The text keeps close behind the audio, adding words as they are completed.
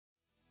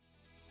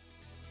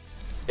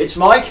It's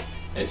Mike.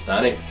 It's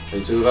Danny.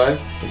 It's Uwe.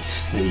 It's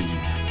Steve.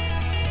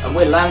 And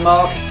we're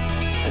Landmarq,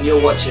 and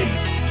you're watching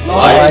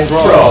Live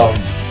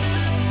from.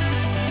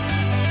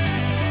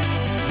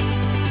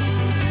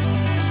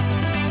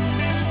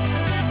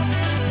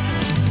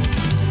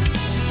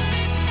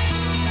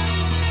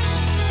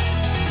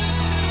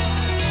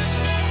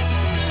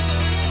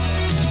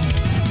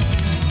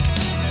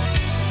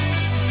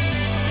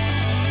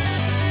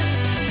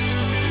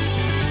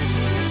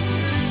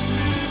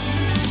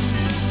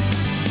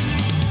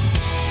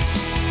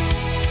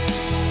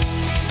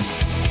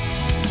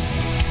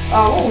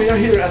 Well, we are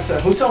here at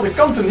Hotel de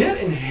Kantenier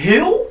in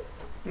Heel.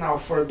 Now,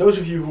 for those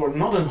of you who are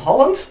not in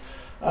Holland,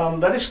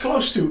 that is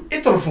close to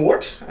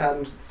Ittervoort.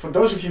 And for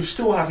those of you who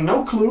still have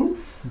no clue,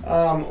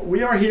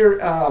 we are here,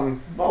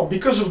 well,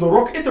 because of the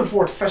Rock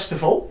Ittervoort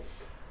Festival.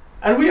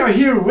 And we are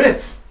here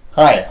with...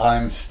 Hi,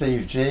 I'm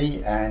Steve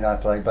G, and I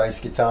play bass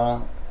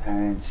guitar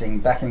and sing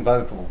backing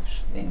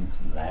vocals in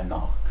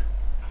Landmarq.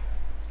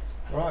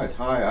 Right,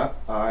 hiya,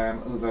 I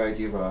am Uwe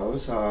de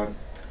Rose. I'm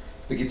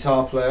the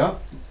guitar player,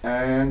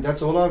 and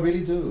that's all I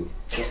really do,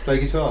 just play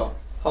guitar.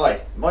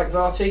 Hi, Mike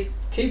Varty,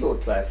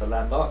 keyboard player for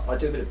Landmarq. I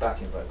do a bit of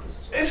backing vocals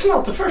as well. It's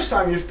not the first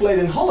time you've played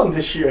in Holland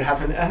this year,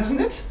 hasn't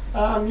it?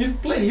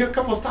 You've played here a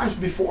couple of times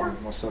before.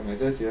 Most certainly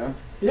did, yeah.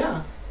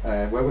 Yeah.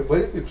 Where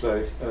did we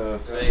play?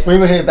 We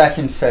were here back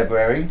in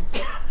February.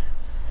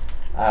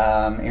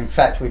 In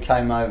fact, we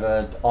came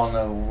over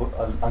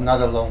on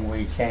another long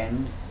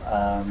weekend,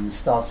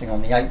 starting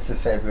on the 8th of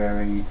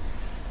February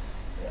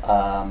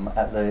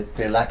at the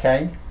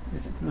Lacay.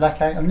 Is it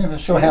Lacay? I'm never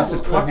sure how to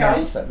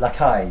pronounce it.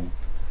 Lacay.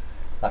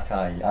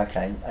 Lacay,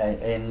 okay.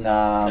 In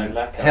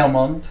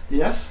Helmond.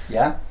 Yes.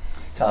 Yeah,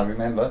 so I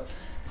remember.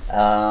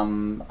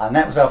 And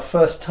that was our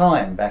first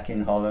time back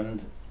in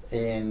Holland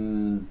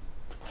in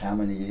how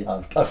many?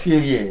 A few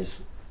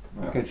years.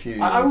 Yeah. A good few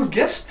years. I would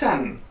guess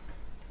 10.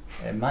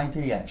 It may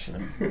be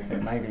actually.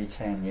 It may be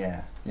 10,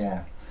 yeah.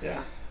 Yeah.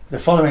 The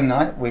following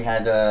night we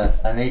had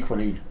an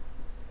equally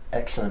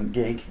excellent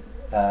gig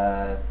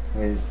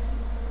with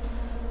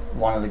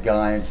one of the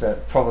guys that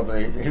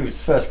he was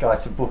the first guy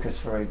to book us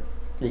for a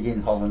gig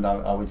in Holland,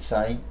 I would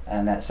say,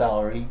 and that's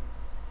Ari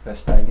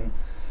Verstegen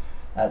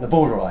at the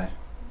Bordereye,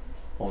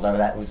 although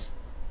that was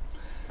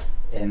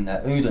in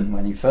Uden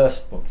when he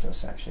first booked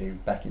us, actually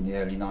back in the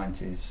early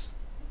 90s.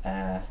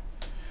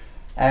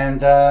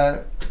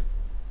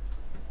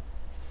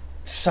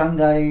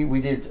 Sunday we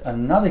did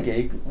another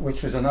gig,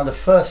 which was another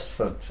first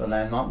for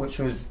Landmarq, which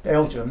was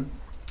Belgium.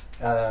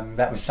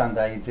 That was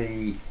Sunday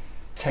the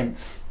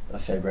 10th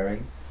of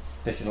February.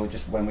 This is all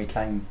just when we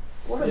came.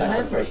 What a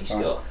memory he's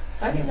got.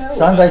 How do you know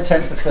Sunday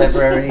 10th of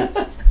February,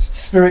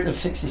 Spirit of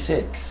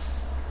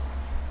 66.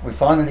 We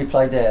finally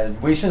played there.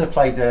 We should have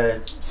played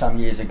there some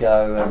years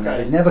ago, and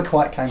it never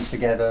quite came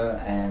together,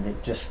 and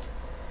it just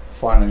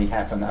finally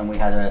happened, and we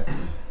had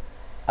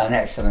an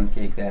excellent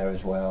gig there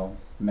as well.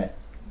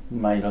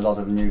 Made a lot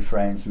of new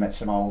friends, met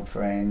some old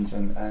friends,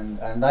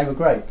 and they were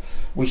great.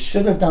 We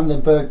should have done the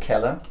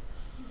Bergkeller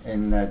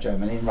in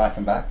Germany, in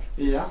Reichenbach.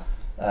 Yeah.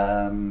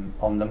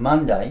 On the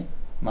Monday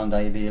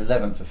the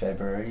 11th of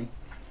February,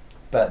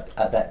 but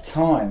at that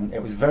time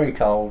it was very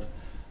cold.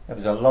 There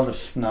was a lot of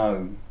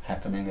snow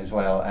happening as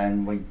well,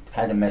 and we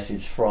had a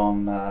message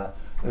from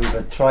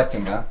Uwe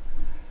Treitinger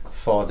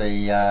for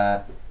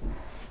the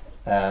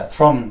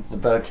from the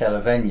Bergkeller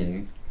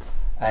venue,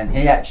 and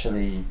he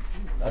actually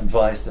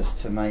advised us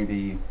to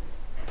maybe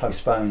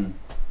postpone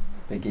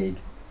the gig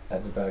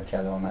at the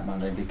Bergkeller on that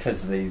Monday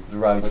because the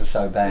roads were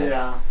so bad.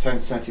 Yeah. 10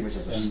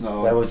 centimetres of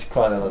snow. There was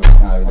quite a lot of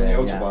snow there.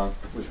 On the Autobahn,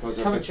 which was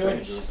a bit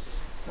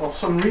dangerous. Well,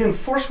 some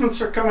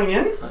reinforcements are coming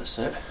in. That's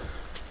it.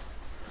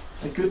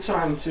 A good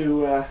time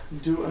to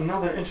do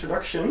another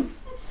introduction.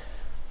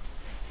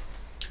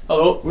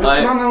 Hello. With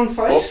an unknown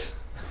face.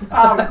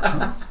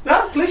 Yeah,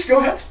 please go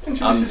ahead.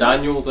 Introduce I'm yourself.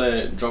 Daniel,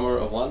 the drummer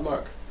of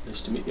Landmarq.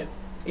 Nice to meet you.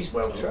 He's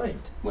well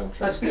trained. Well trained.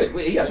 That's good.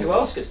 He had to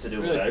ask us to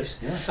do all those.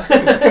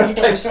 Yeah. You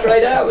came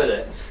straight out with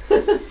it.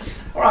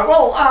 All right.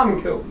 Well,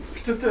 Cool.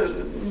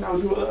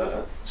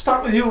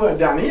 Start with you,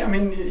 Danny. I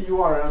mean,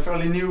 you are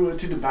fairly new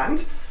to the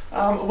band.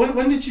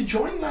 When did you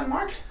join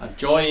Landmarq? I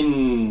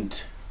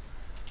joined.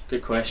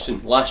 Good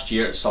question. Last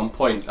year at some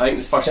point. I think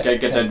the first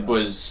gig I did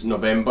was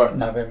November.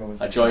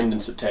 I joined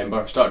in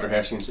September. Started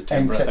rehearsing in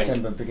September. End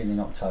September, beginning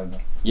October.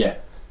 Yeah.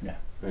 Yeah.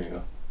 There you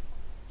go.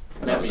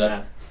 And that was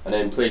it. And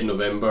then played in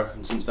November,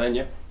 and since then,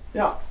 yeah.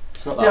 Yeah.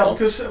 It's not that long.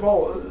 Because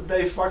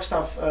Dave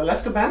Wagstaff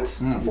left the band,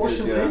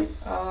 unfortunately,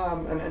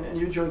 yeah. and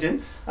you joined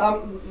in.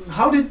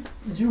 How did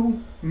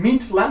you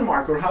meet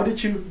Landmarq, or how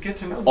did you get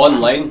to know?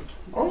 Online.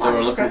 They Online.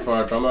 were looking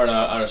for a drummer, and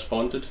I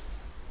responded,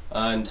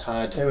 and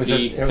had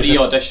three three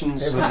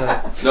auditions.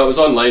 No, it was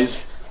online,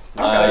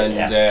 and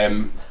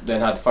then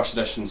had the first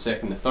audition,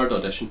 second, the third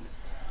audition,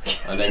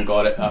 and then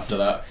got it after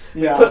that.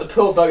 Yeah. Put the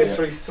poor bugger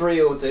through 3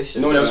 auditions.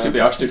 No one else could be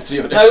asked to do 3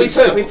 auditions.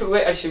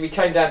 No, we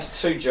came down to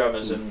 2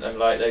 drummers, and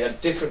like they had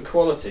different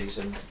qualities,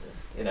 and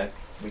you know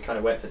we kind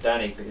of went for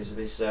Danny because of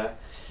his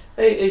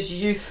He's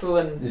youthful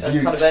and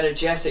kind of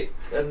energetic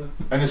and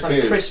his kind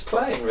beard. of crisp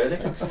playing, really.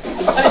 And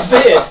his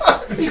beard.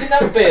 He didn't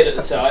have a beard at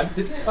the time.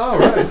 Did he? Oh,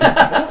 right.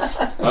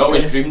 I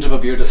always dreamed of a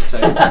beard at the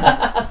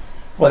time.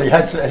 Well, he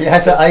had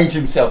to age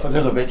himself a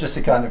little bit just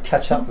to kind of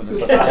catch up with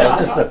us. I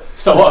suppose.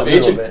 Just a lot of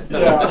aging.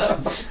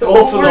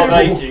 Awful lot of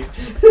aging.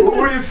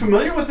 Were you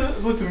familiar with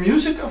the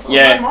music of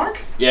Landmarq?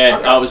 Yeah,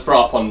 okay. I was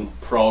brought up on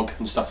Prog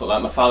and stuff like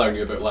that. My father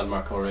knew about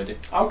Landmarq already.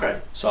 Okay.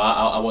 So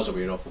I was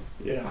aware of them.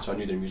 Yeah. So I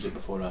knew their music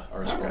before I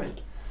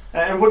responded.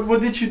 Okay. And what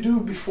did you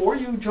do before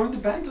you joined the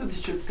band? Or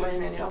did you play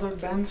in any other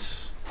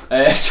bands?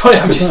 Sorry,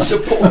 I've just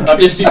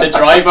seen the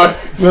driver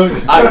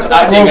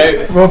acting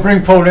out. We'll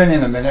bring Paul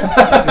in a minute.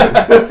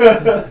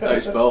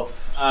 Thanks, Bill.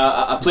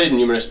 I played in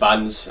numerous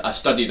bands. I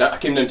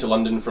came down to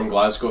London from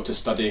Glasgow to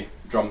study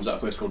drums at a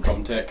place called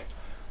Drum Tech.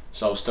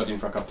 So I was studying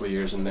for a couple of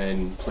years and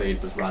then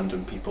played with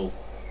random people,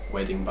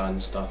 wedding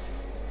band stuff,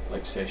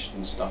 like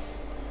session stuff,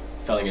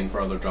 filling in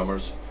for other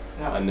drummers.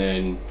 Yeah. And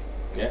then,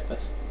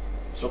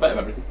 so a bit of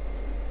everything.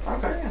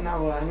 Okay, and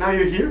now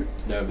you're here?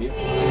 Now I'm here.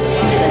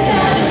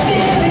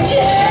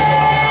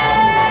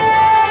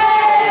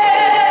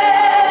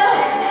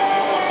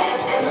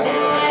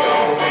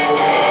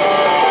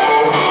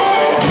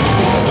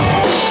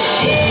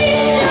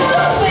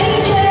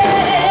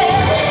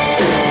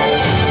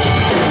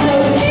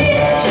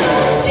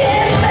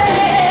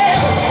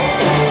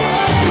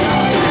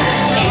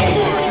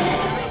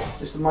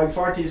 Mr. Mike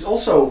Varty is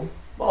also,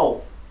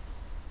 well,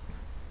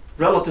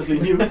 relatively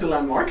new to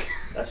Landmarq.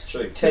 That's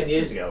true. 10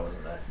 years ago,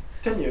 wasn't that?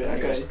 10 years, I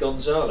think it was okay.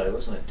 Gonzalo,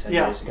 wasn't it? 10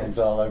 years ago.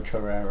 Gonzalo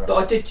Carrera.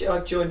 But I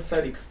joined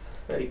fairly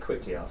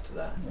quickly after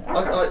that. Yeah.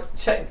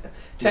 Okay.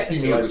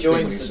 Technically, I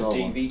joined for the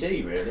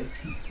DVD, really.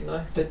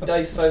 No,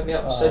 Dave phoned me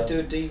up and said, "Do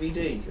a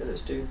DVD.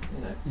 Let's do,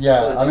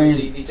 Yeah, I mean,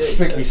 DVD.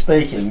 strictly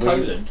speaking,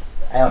 Poland.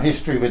 our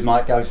history with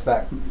Mike goes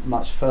back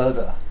much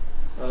further.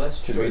 Oh, that's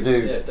Because true. we do.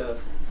 Yeah, it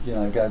does.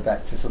 Go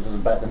back to sort of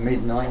about the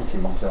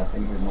mid-90s, I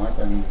think, with Mike,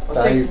 and I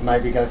think Dave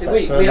maybe goes back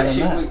we further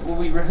actually than that.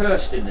 we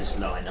rehearsed in this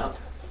lineup,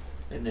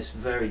 in this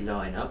very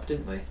lineup,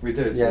 didn't we? We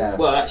did. Yeah.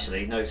 Well,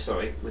 actually, no,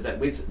 sorry, with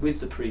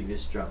the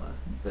previous drummer,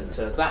 but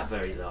that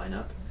very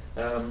lineup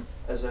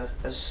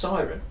as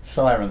Siren.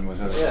 Siren was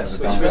a Yes, was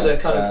a which band was a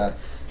that, kind of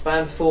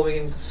band forming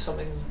in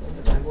something.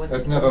 I don't know when.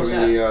 It never was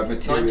really that?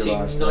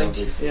 materialised.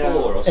 1994 Yeah.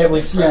 or something. it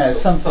was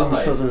something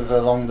five. sort of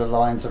along the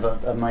lines of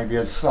a maybe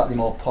a slightly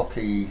more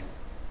poppy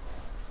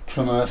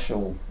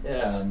commercial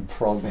Yes.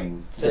 prog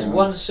Thing. There's thing.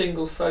 one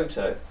single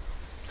photo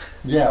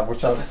Yeah,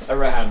 which I've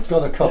around.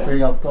 got a copy.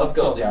 Yeah. I've got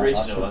the that.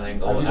 original, I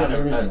think. Have you got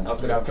the original?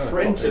 I've Yeah, got a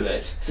print copy. of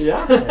it.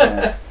 Yeah?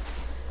 Yeah.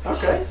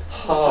 Okay.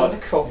 Hard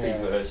copy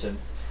Yeah. version.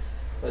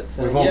 But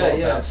We've all got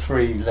yeah. about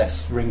 3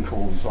 less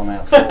wrinkles on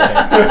our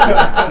foreheads.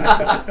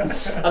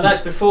 And that's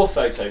before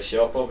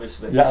Photoshop,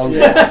 obviously. Yeah, oh,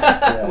 Yeah. yes,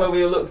 yeah. Where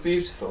we all look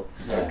beautiful.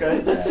 Yeah,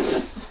 Okay.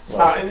 yeah.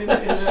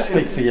 Well,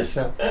 speak for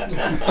yourself.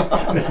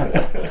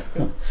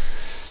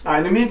 Now,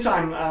 in the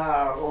meantime,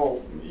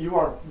 well, you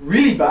are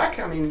really back.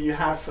 I mean, you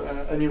have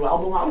a new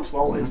album out.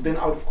 Well, it's been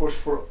out, of course,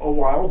 for a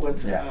while,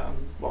 but Yeah.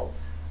 well,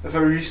 a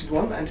very recent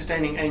one,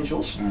 Entertaining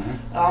Angels.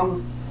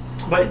 Mhm.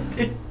 But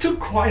it took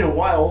quite a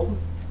while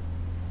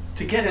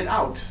to get it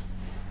out.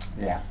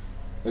 Yeah.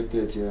 It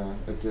did, yeah.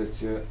 It did,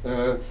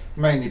 yeah.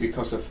 Mainly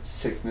because of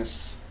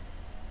sickness.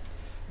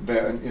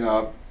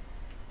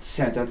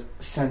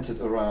 Centered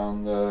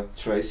around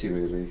Tracy,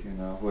 really.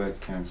 Who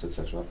had cancer,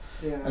 etc.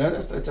 Yeah. And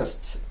it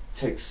just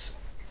takes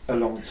a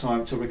long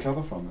time to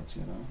recover from it.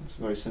 It's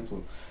very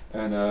simple.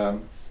 And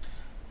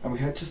we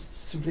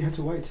simply had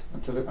to wait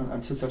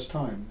until such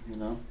time.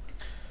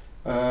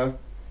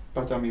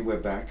 But I mean, we're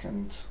back,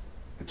 and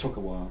it took a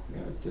while.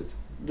 Yeah, it did.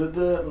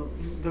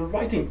 The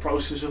writing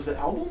process of the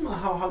album,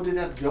 how did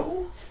that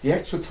go? The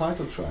actual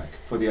title track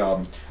for the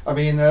album. I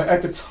mean,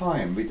 at the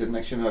time, we didn't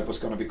actually know it was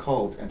going to be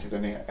called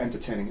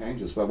Entertaining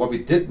Angels. But what we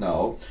did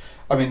know,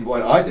 I mean,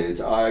 what I did,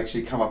 I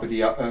actually come up with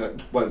the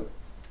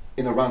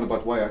in a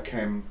roundabout way, I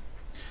came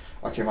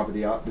up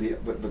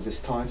with this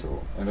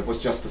title, and it was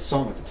just a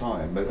song at the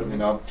time. But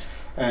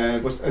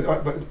it was.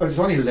 But it's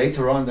only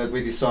later on that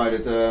we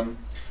decided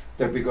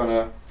that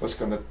was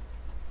gonna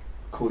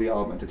call the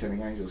album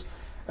Entertaining Angels.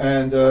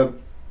 And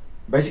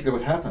basically,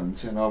 what happened,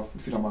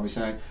 if you don't mind me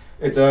saying,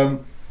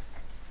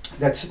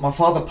 that my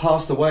father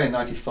passed away in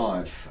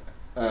 '95,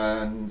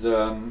 and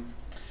it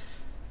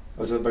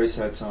was a very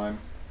sad time,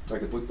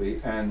 like it would be.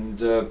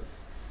 And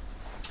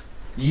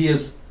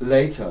years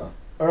later,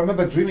 I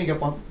remember dreaming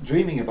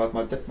about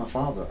my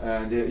father,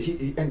 and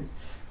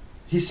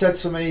he said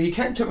to me, he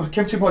came to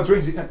my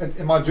dreams,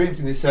 in my dreams,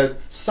 and he said,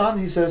 "Son,"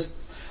 he says,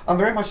 "I'm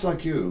very much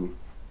like you,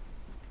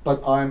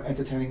 but I'm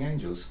entertaining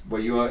angels,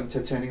 where you are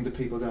entertaining the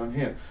people down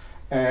here."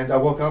 And I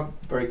woke up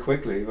very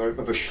quickly,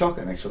 of a shock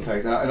in actual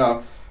fact, and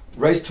I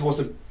raced towards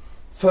the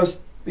first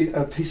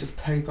piece of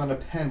paper and a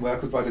pen where I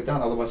could write it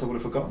down, otherwise I would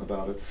have forgotten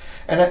about it.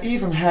 And I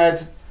even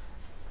had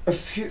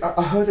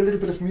I heard a little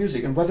bit of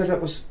music, and whether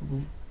that was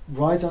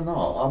right or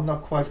not, I'm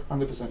not quite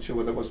 100% sure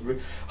whether it was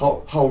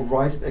how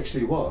right it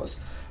actually was.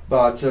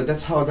 But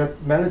that's how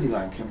that melody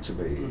line came to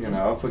be,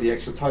 for the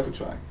actual title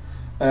track.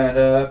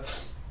 and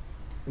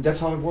that's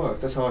how it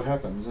worked. That's how it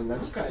happens, and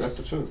that's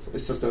the truth.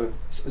 It's just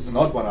it's an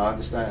odd one, I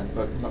understand,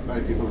 but not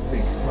many people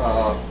think,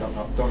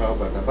 don't know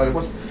about that. But it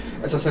was,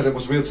 as I said, it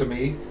was real to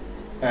me,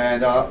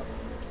 and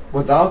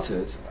without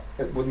it,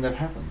 it wouldn't have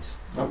happened.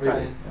 Not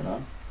really, you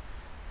know.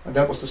 And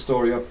that was the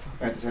story of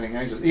Entertaining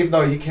Angels. Even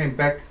though he came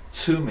back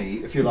to me,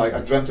 if you like,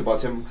 I dreamt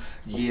about him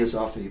years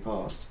after he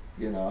passed,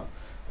 you know,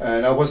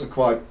 and I wasn't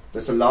quite.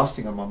 That's the last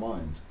thing on my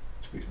mind,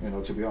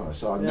 to be honest.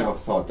 So I never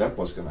thought that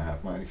was going to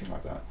happen or anything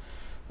like that.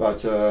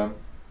 But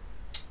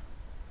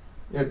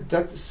yeah,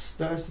 that is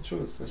the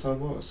truth. That's how it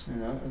was, you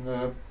know.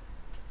 And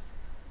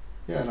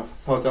yeah, and I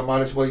thought I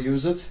might as well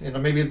use it. You know,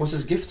 maybe it was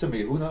his gift to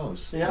me. Who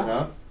knows? Yeah. You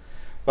know,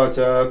 but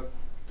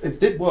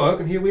it did work,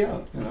 and here we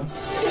are. You know.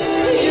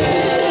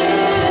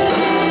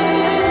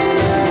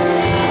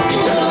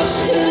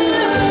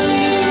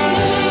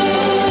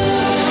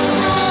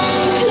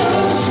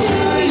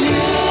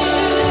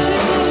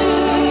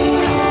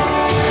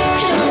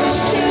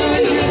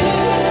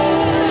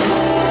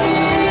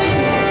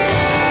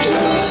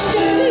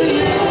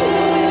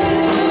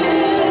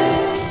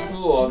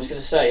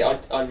 Say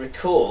I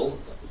recall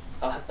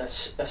a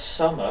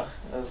summer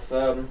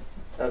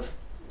of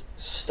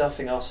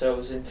stuffing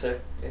ourselves into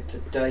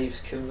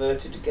Dave's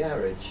converted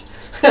garage.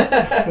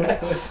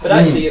 But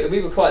actually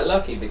we were quite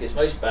lucky, because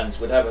most bands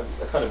would have a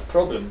kind of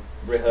problem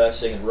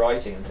rehearsing and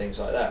writing and things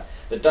like that.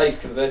 But Dave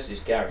converted his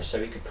garage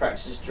so he could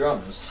practice his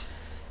drums,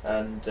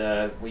 and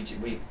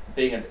we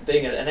being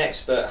an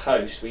expert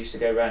host, we used to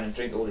go around and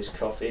drink all his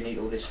coffee and eat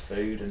all this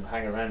food and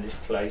hang around his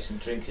place and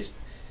drink his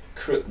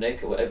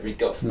Krupnik or whatever he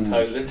got from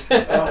Poland.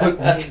 And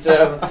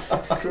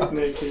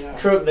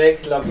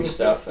Krupnik, lovely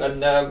stuff.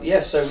 And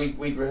so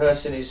we'd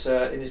rehearse in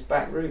his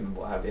back room and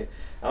what have you.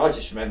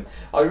 And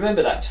I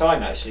remember that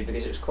time actually,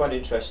 because it was quite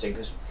interesting,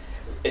 because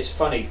it's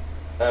funny,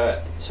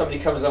 somebody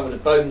comes along with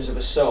the bones of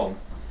a song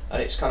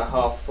and it's kind of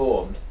half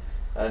formed,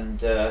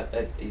 and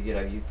you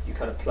know, you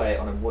kind of play it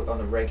on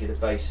a regular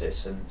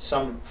basis, and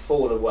some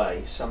fall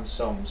away, some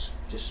songs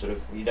just sort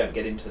of, you don't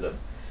get into them,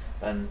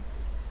 and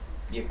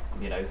you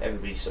know,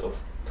 everybody sort of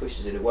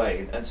pushes it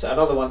away, and so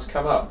other ones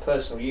come up.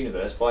 Personal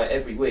Universe, by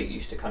every week,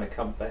 used to kind of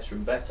come better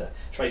and better.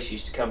 Tracy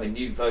used to come in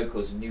new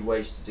vocals and new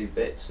ways to do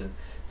bits and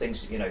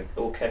things, you know,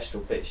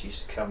 orchestral bits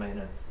used to come in,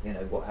 and you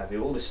know, what have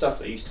you, all the stuff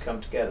that used to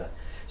come together.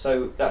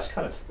 So that's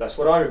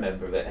what I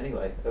remember of it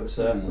anyway. It was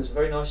a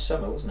very nice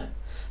summer, wasn't it?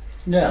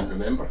 Yeah. I can't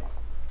remember.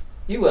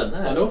 You weren't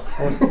there. I know.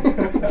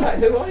 In fact,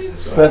 who are you?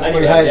 But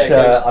anyway, we had,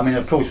 I mean,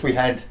 of course we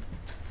had,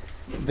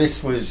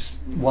 this was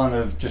one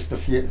of just a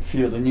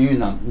few of the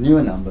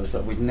newer numbers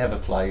that we'd never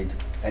played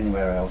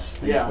anywhere else.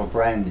 These were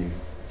brand new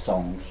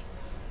songs.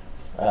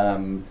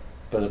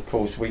 But of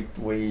course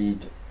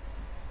we'd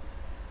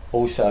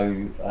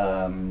also,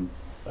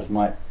 as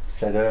Mike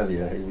said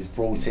earlier, he was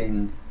brought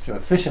in to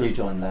officially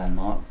join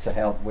Landmarq to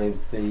help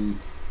with the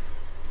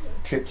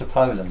trip to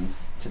Poland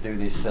to do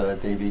this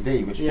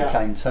DVD, which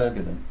became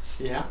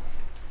Turbulence. Yeah.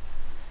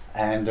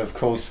 And of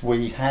course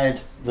we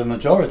had the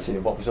majority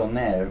of what was on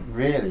there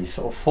really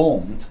sort of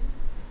formed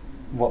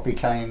what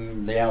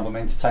became the album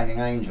Entertaining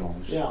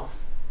Angels. Yeah.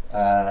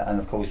 And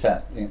of course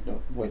that,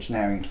 which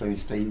now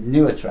includes the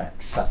newer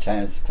tracks such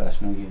as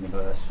Personal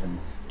Universe and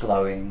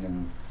Glowing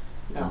and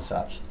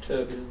such.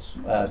 Turbulence.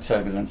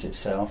 Turbulence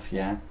itself,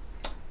 yeah.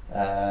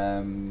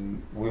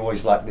 We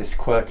always like this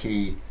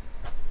quirky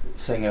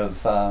thing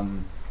of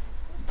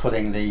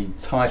putting the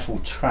title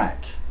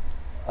track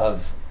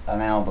of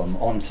an album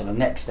onto the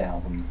next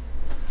album,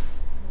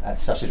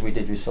 such as we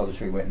did with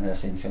Solitary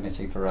Witness,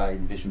 Infinity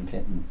Parade, Vision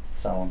Pit and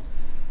so on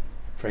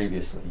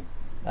previously.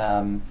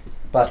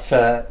 But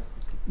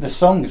the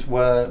songs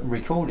were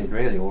recorded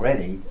really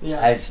already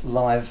as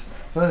live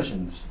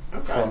versions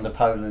from the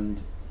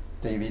Poland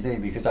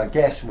DVD, because I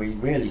guess we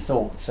really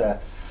thought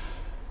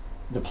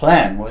the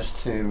plan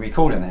was to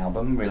record an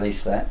album,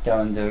 release that, go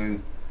and do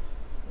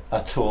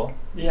a tour,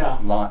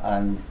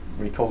 and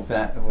record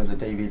that with a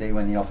DVD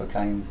when the offer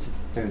came to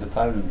do the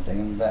Poland thing,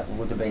 and that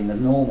would have been the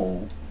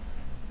normal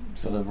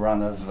sort of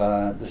run of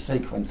the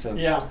sequence of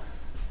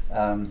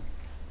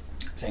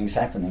things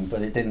happening.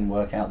 But it didn't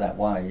work out that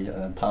way,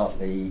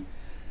 partly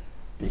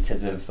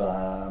because of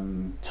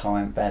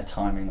bad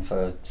timing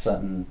for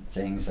certain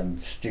things, and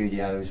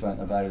studios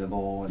weren't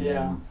available, and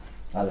then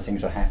other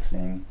things were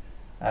happening,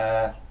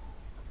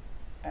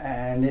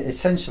 and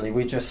essentially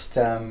we just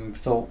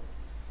thought,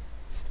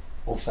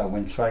 also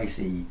when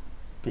Tracy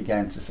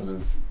began to sort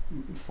of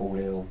fall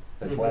ill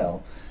as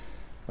well,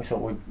 we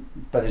thought we'd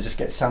better just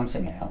get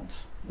something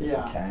out if we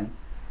can,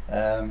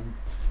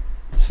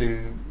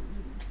 to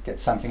get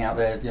something out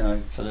there, you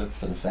know, for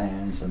the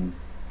fans, and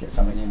get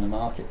something in the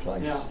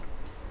marketplace.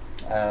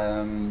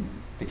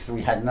 Because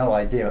we had no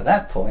idea at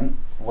that point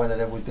whether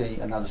there would be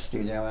another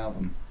studio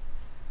album,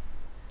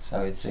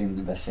 so it seemed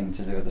the best thing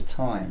to do at the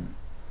time.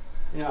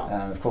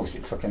 Of course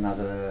it took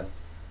another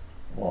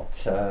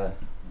 7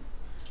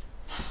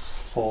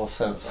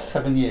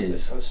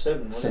 years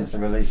since the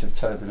release of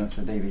Turbulence,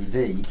 the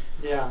DVD,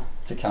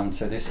 to come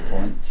to this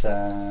point.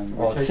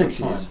 6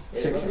 years.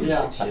 6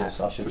 years, perhaps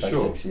I should say.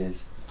 6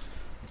 years.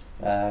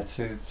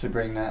 to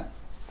bring that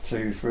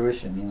to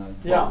fruition. You know,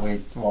 Yeah.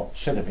 what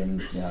should have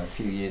been, you know, a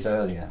few years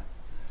earlier,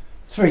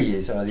 3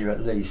 years earlier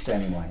at least.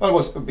 Anyway. Well, it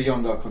was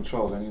beyond our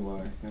control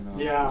anyway. You know,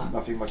 Yeah. there's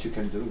nothing much you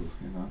can do.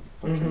 You know,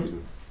 what can you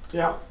do?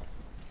 Yeah.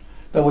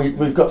 But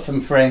we've got some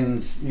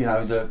friends, you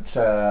know, that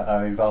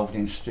are involved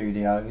in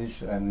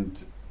studios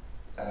and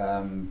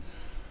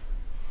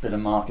bit of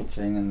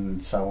marketing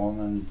and so on,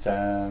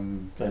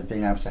 and they've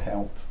been able to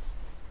help.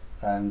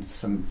 And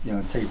some, you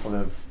know, people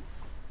have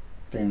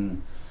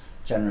been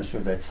generous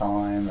with their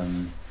time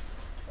and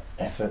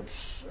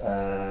efforts,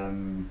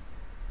 and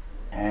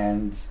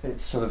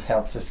it's sort of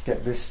helped us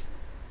get this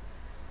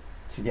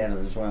together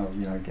as well.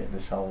 You know, get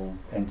this whole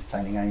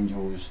Entertaining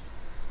Angels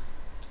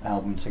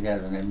album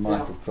together. And then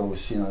Mike, of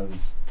course, you know,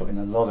 has put in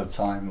a lot of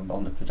time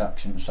on the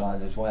production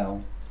side as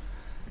well,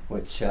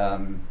 which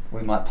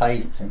we might pay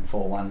him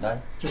for one day.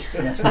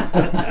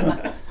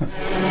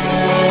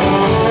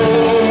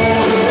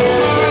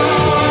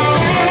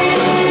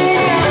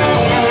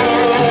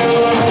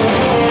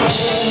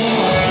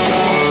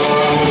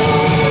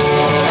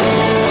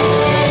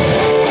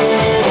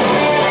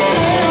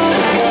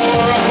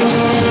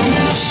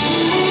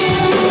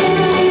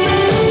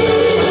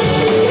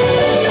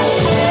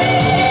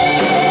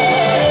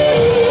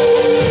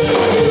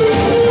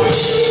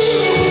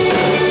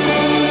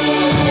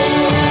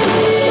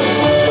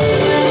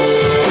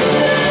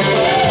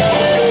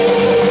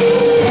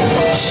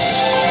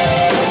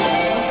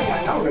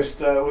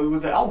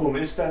 With the album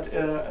is that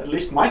at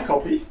least my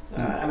copy,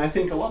 and I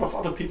think a lot of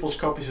other people's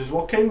copies as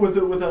well, came with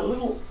a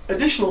little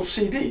additional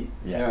CD.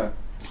 Yeah,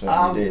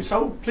 certainly did.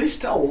 So please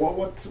tell what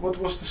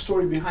was the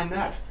story behind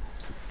that?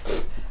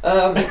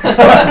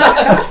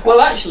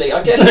 Well, actually,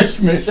 I guess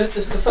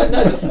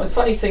the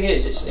funny thing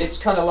is, it's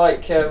kind of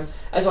like,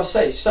 as I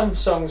say, some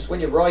songs, when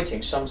you're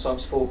writing, some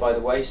songs fall by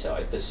the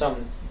wayside, but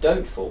some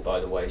don't fall by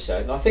the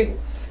wayside. And I think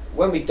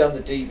when we'd done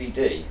the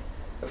DVD,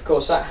 of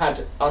course, that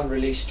had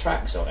unreleased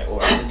tracks on it,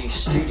 or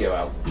unreleased studio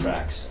album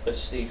tracks, as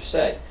Steve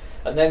said.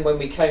 And then when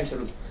we came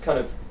to kind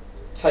of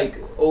take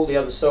all the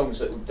other songs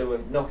that were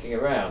knocking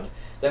around,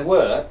 there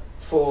were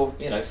four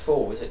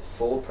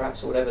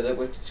perhaps, or whatever, that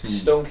were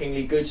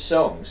stonkingly good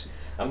songs.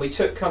 And we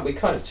kind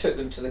of took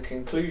them to the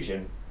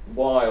conclusion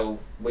while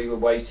we were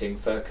waiting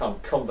for kind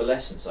of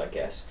convalescence, I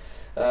guess.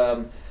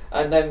 And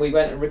then we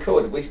went and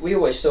recorded. We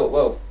always thought,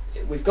 well,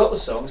 we've got the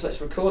songs,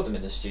 let's record them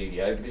in the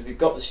studio, because we've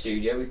got the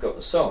studio, we've got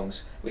the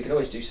songs, we can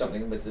always do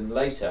something with them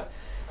later.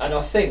 And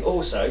I think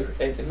also,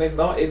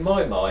 in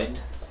my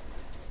mind,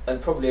 and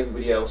probably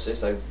everybody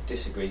else's, they'll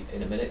disagree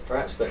in a minute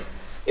perhaps, but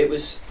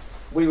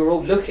we were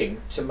all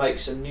looking to make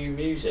some new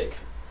music,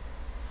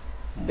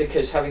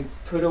 because having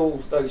put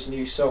all those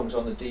new songs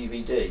on the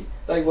DVD,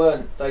 they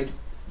weren't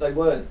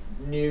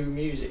new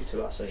music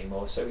to us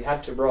anymore, so we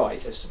had to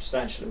write a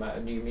substantial amount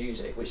of new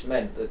music, which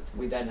meant that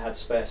we then had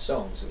spare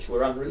songs which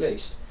were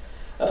unreleased.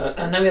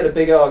 And then we had a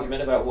big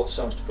argument about what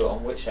songs to put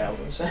on which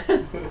albums.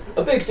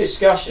 A big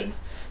discussion.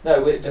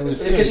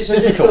 Because it's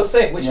a difficult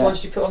thing, which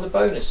ones do you put on the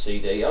bonus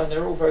CD? And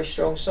they're all very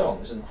strong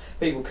songs, and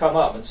people come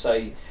up and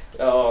say,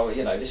 oh,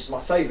 you know, this is my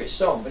favourite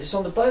song, but it's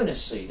on the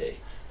bonus CD.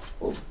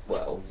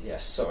 Well,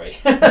 yes, sorry.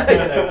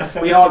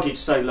 We argued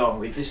so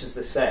long. This is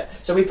the set.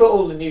 So we put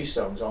all the new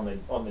songs on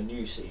the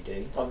new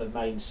CD, on the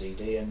main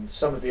CD, and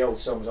some of the old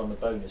songs on the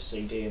bonus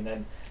CD, and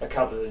then a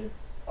couple of the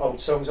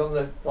old songs on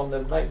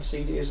the main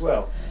CD as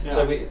well. Yeah.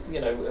 So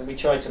we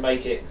tried to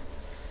make it,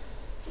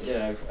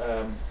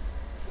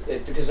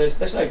 because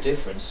there's no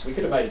difference. We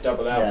could have made a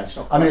double album. Yeah. It's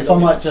not I mean, if I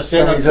might just say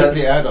they're not that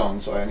simply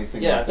add-ons or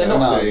anything. Yeah, like they're that.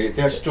 not.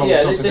 They're strong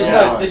songs.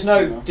 There's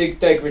no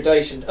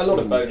degradation. A lot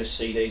of bonus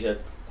CDs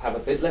have a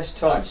bit less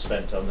time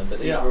spent on them, but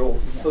these were all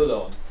full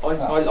on.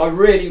 I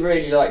really,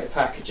 really like the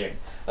packaging,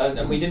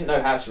 and we didn't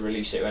know how to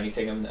release it or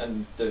anything,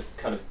 and the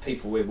kind of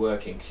people we're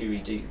working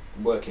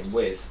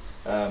with,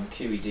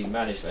 QED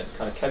management,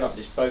 kind of came up with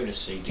this bonus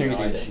CD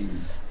idea.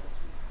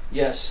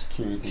 Yes,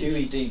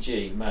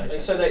 QEDG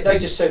management. So they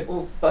just said,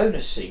 well,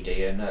 bonus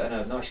CD and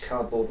a nice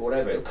cardboard,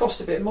 whatever. It'll cost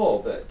a bit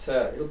more, but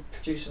it'll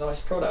produce a nice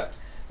product,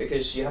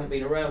 because you haven't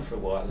been around for a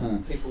while,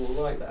 and people will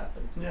like that.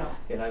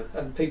 And,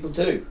 and people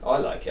do. I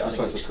like it. That's I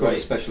why think it's it's called a great.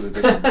 special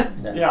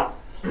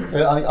edition.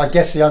 I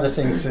guess the other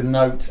thing to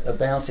note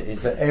about it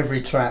is that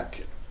every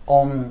track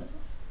on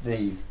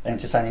the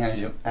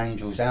Entertaining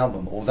Angels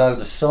album, although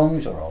the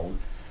songs are old,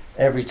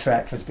 every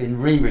track has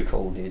been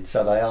re-recorded,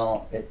 so they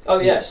are.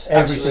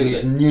 Everything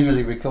is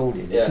newly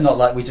recorded. Yes. It's not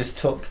like we just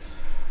took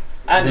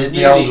And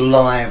the old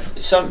live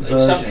in some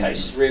versions.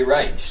 cases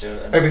rearranged.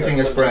 Everything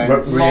is brand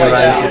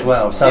rearranged as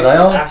well. So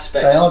it's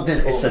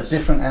a different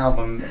different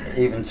album,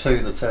 even to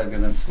the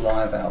Turbulence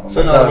live album.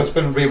 So no, it's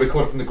been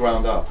re-recorded from the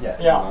ground up.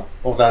 Yeah.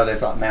 Although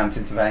there's like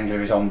Mountains of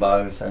Anger is on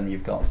both, and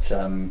you've got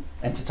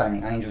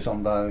Entertaining Angels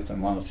on both,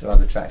 and one or two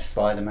other tracks,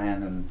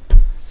 Spider-Man and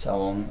so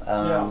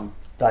on.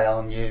 They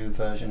are new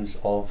versions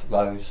of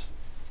those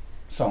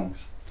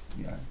songs,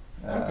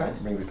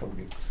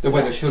 re-recorded. The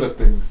way they should have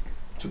been,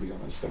 to be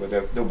honest,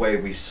 the way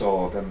we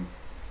saw them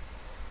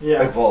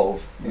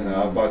evolve,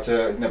 but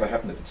it never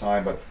happened at the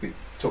time. But we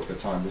took the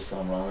time this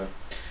time around.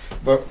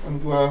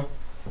 and we're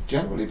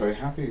generally very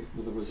happy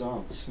with the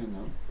results. You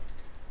know,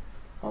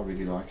 I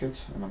really like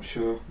it, and I'm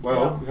sure.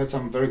 Well, Yeah. we had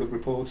some very good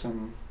reports,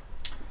 and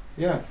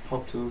yeah,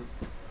 hope to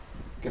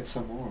get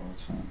some more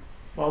out.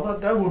 Well,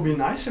 that would be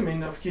nice. I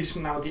mean, of course,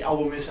 now the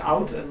album is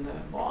out and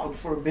out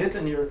for a bit,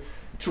 and you're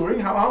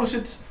touring. How does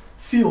it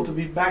feel to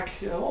be back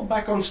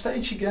on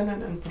stage again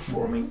and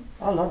performing?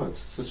 I love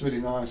it. It's really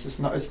nice. This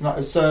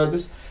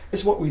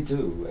is what we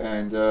do,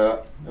 and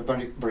we're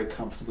very very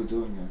comfortable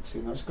doing it.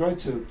 You know, it's great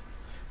to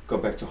go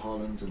back to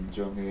Holland and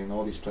Germany and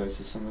all these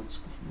places, and it's,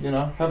 you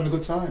know, having a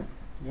good time.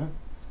 Yeah,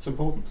 it's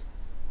important.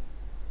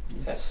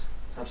 Yes,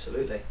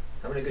 absolutely.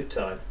 Having a good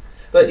time.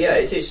 But yeah,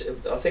 it is.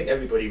 I think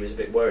everybody was a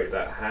bit worried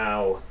about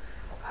how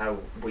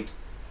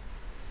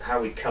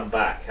we'd come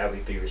back, how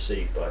we'd be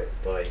received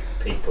by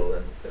people,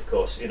 and of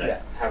course, you know,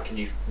 how can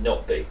you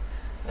not be?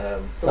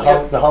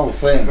 The whole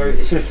thing.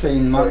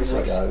 15 months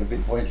nice. ago,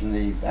 when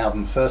the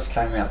album first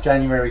came out,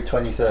 January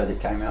 23rd, it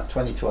came out.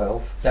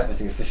 2012. That was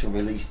the official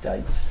release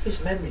date.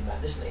 He's memory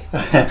man, isn't he?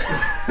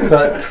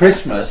 But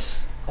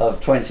Christmas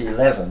of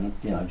 2011,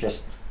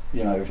 just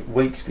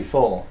weeks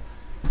before,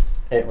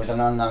 it was an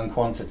unknown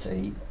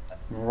quantity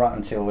right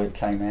until it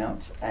came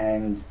out,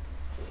 and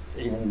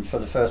even for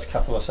the first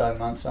couple or so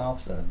months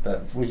after.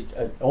 But we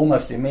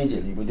almost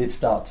immediately we did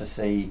start to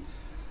see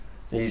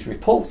these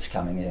reports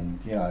coming in,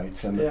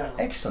 some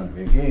excellent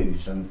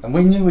reviews, and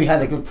we knew we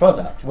had a good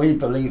product. We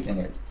believed in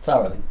it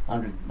thoroughly,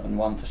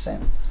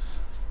 101%.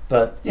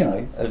 But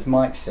as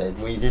Mike said,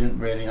 we didn't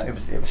really know. It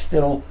was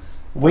still,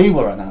 we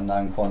were an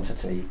unknown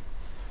quantity,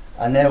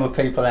 and there were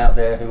people out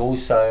there who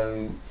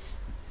also,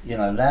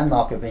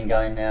 Landmarq have been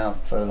going now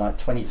for like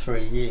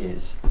 23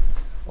 years,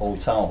 all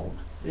told.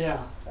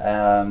 Yeah.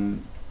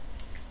 And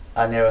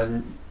there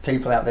are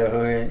people out there who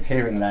are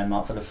hearing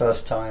Landmarq for the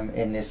first time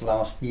in this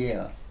last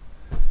year,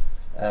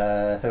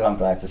 who I'm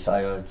glad to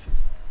say are,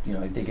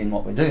 digging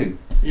what we do.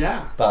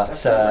 Yeah.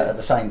 But at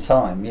the same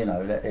time,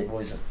 that it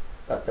was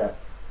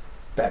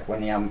back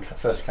when the album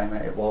first came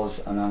out, it was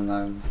an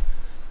unknown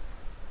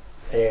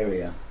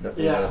area that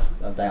we were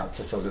about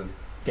to sort of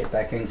get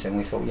back into, and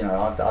we thought,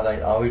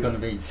 are we going to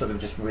be sort of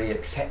just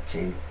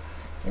re-accepted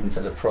into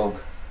the prog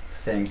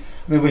thing?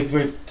 I mean,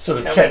 we've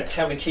sort of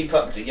Can we keep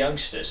up with the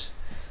youngsters?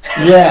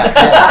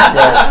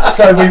 Yeah.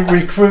 So we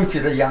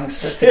recruited a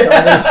youngster to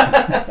kind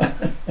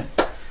of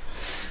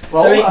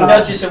Well, so he can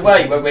nudge us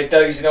away when we're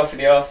dozing off in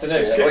the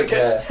afternoon.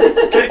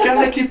 Can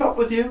they keep up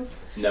with you?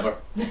 Never.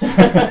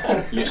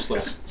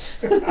 Useless.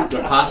 They're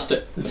past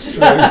it. It's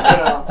true.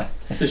 Yeah.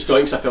 Just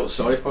joints, I felt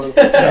sorry for them.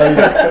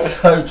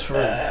 So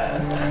true.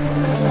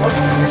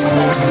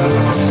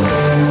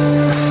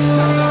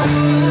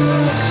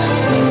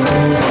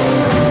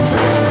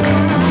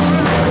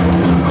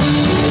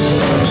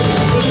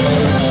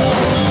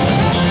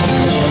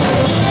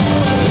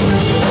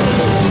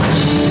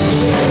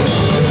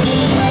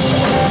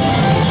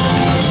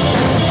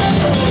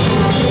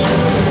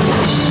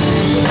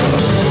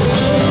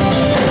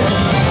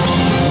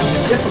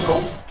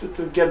 Difficult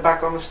to get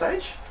back on the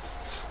stage?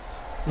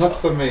 Not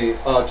for me,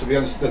 to be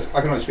honest. I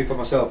can only speak for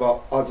myself,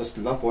 but I just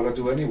love what I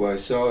do anyway.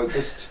 So I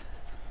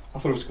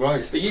thought it was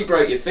great. But you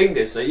broke your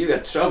fingers, so you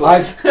had trouble.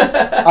 I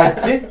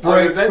did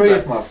break 3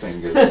 of my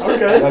fingers.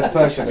 Okay. That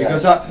fashion,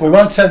 because We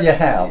won't tell you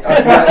how.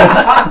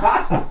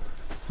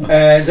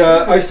 and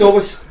I used to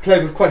always play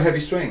with quite heavy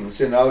strings,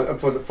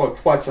 for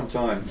quite some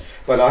time.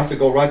 But I had to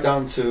go right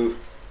down to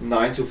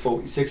 9 to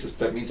 46, if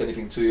that means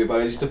anything to you.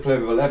 But I used to play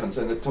with 11s,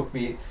 and it took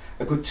me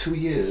a good 2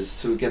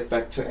 years to get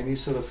back to any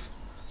sort of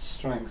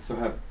strength, to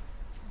have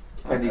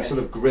any sort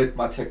of grip,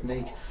 my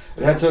technique.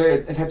 It had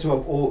to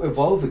all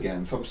evolve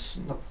again from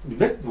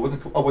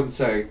I wouldn't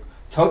say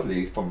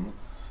totally from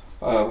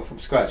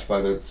scratch,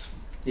 but it's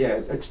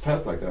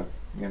felt like that.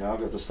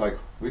 It was like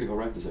really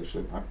horrendous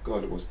actually. My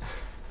God, it was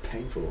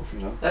painful.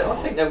 I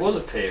think there was a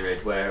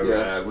period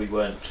where we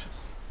weren't,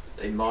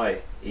 in my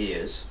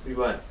ears, we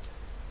weren't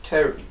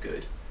terribly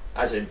good.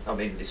 As in, I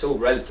mean, it's all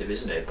relative,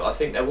 isn't it? But I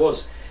think there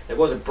was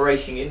a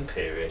breaking in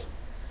period.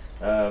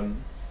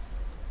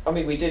 I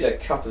mean, we did a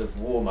couple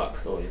of we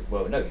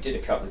did a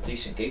couple of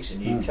decent gigs in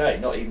the UK,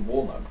 not even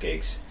warm-up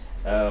gigs.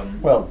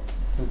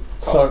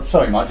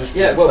 Sorry, Mike, just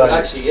yeah, to well, say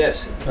actually,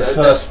 yes. the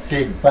first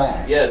gig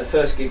back the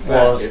first gig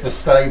back was the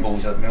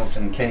Stables at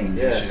Milton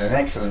Keynes, Yes. which is an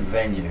excellent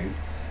venue,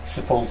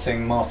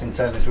 supporting Martin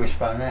Turner's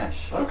Wishbone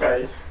Ash.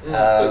 Okay.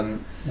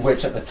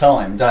 Which at the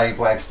time, Dave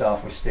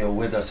Wagstaff was still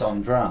with us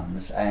on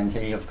drums, and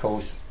he, of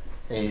course,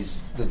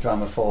 is the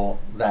drummer for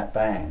that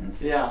band.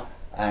 Yeah.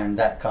 And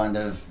that kind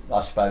of,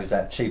 I suppose,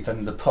 that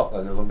cheapened the pot a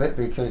little bit,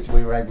 because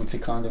we were able to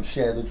kind of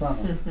share the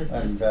drummer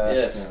and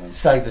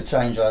save the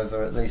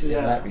changeover, at least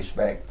in that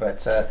respect.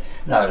 But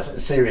no,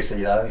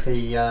 seriously though,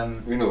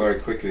 we knew very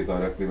quickly though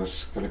that we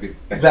was going to be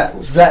that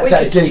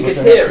gig was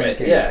an excellent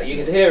gig. Yeah,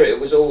 you could hear it. It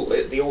was all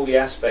the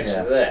aspects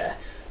are there,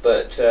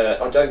 but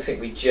I don't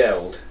think we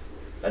gelled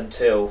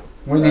until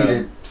we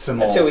needed some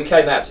more until we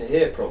came out to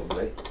here,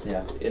 probably.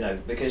 Yeah.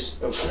 Because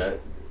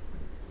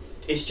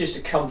it's just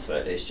a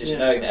comfort. It's just Yeah.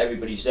 knowing that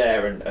everybody's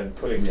there and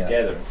pulling Yeah.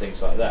 together and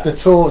things like that. The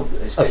tour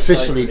It's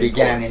officially an important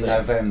began in thing.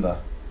 November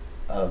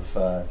of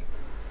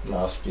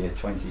last year,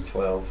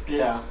 2012,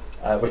 Yeah.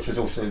 which was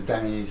also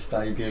Danny's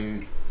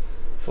debut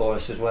for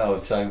us as well.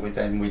 So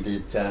then we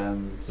did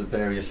the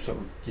various sort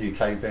of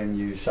UK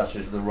venues such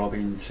as the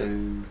Robin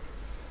 2,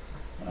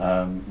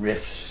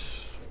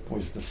 Riffs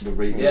was The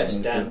Regan. Yes,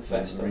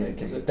 Danfest, I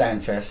think, is it?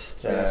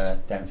 Danfest, Yes.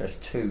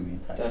 Danfest 2 in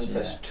fact.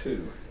 Danfest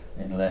 2.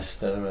 In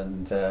Leicester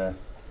and a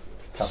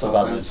couple of Southend.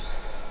 others.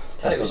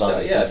 And it was, Couple of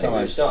others I think we were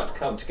besides. starting to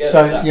come together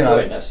So, at that you know,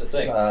 point, that's the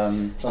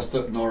thing. Plus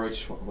the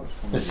Norwich.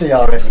 The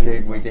CRS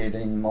gig we did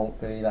in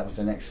Maltby, that was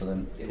an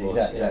excellent It gig. was,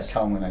 That yes.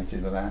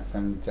 culminated with that.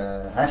 And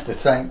I have to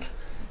thank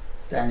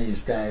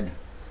Danny's dad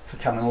for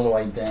coming all the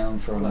way down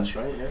from That's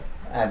right, yeah.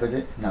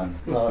 Aberdeen, no,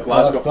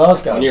 Glasgow.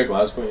 Glasgow, Near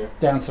Glasgow, yeah.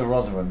 down to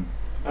Rotherham,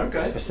 Okay.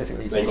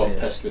 specifically to Then see got us.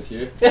 pissed with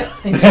you.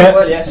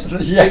 Well, yes,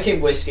 Yeah.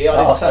 drinking whiskey. I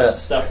didn't Oh, touch yeah. the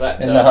stuff that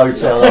time. In the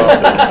hotel.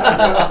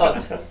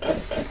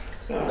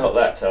 Not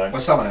that time. Well,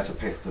 someone had to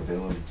pay for the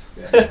bill. And,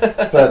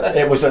 But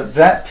it was at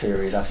that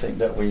period, I think,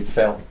 that we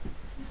felt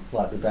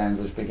like the band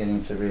was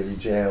beginning to really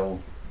gel.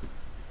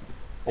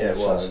 Yeah, it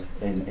Also, was.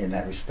 in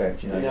that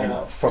respect, you know,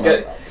 Yeah. from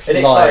Good. a And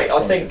it's live like, I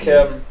point of think,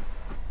 view.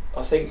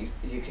 I think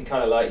you can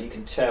kind of like, you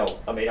can tell.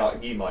 I mean,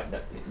 you might know,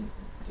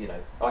 you know,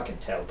 I can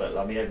tell, but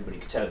I mean, everybody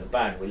can tell in the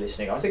band we're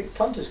listening. I think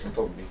punters can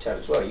probably tell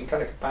as well. You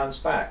kind of bounce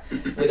back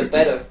with a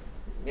better,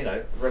 you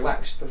know,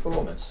 relaxed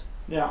performance.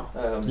 Yeah.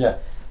 Yeah.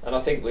 And I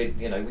think we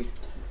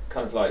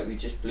kind of like, we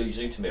just blew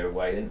Zoetermeer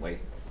away, didn't we?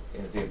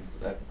 You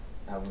know,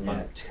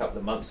 a couple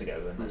of months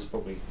ago, and that's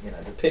probably, you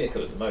know, the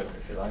pinnacle at the moment,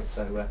 if you like.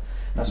 So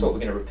that's what we're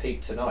going to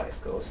repeat tonight,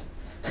 of course.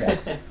 Yeah.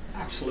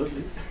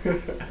 Absolutely. The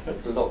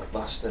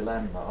blockbuster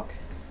Landmarq.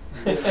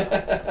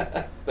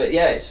 But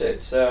yeah, it's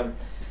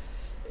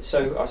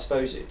so I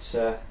suppose it's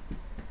the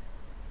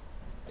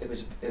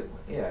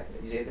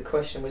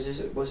question was,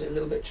 was it a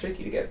little bit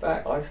tricky to get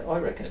back? I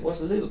reckon it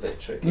was a little bit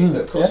tricky,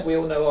 but of course yeah. we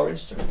all know our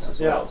instruments as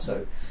Yeah. well,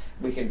 so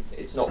we can.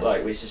 It's not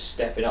like we're just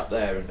stepping up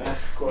there and Yeah,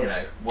 of course. you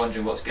know,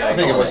 wondering what's going I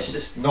think on. it was It's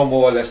just no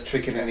more or less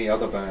tricky than any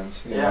other band.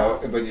 You Yeah. know,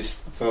 when you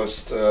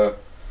first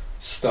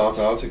start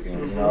out again,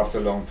 you know, Mhm. after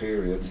a long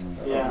period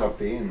Yeah. of not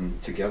being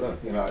together,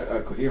 you know,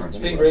 coherent. it's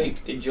been anyway. really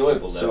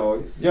enjoyable though.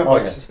 So yeah, Oh,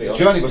 but yeah. To be the honest,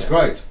 journey was yeah.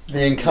 great.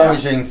 The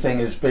encouraging thing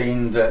has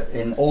been that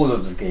in all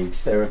of the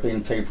gigs there have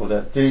been people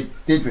that did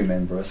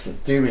remember us,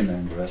 that do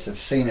remember us, have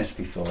seen us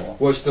before.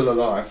 We're still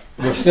alive.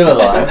 We're still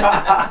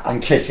alive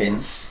and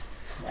kicking,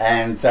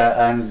 and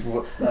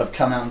have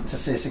come out to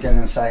see us again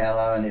and say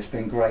hello, and it's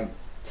been great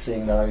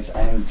seeing those,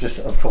 and just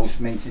of course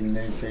meeting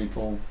new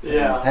people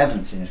Yeah. who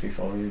haven't seen us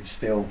before, who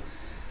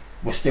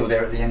were still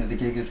there at the end of the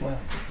gig as well.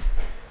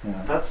 You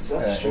know, That's true.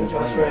 enjoying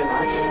That's it. very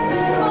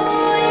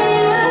nice.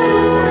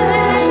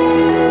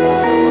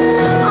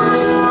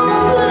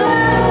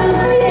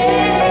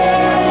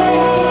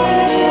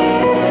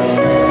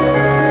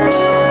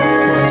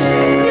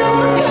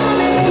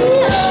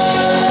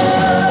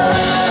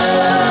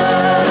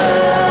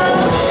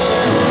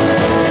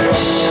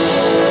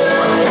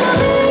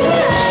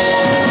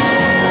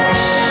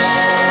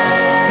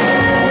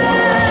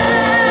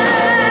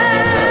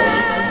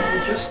 You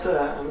just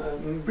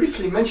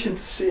briefly mentioned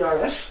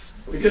CRS.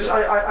 Because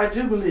I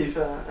do believe,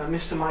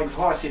 Mr. Mike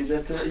Varty,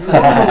 that you won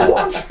an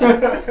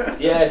award.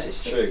 Yes,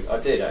 it's true. I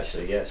did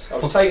actually. Yes, I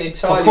was taken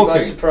entirely for by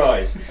cooking.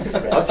 surprise.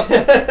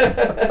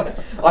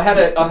 I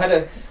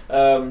had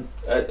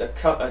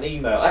an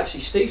email.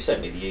 Actually, Steve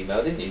sent me the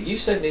email, didn't you? You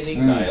sent me an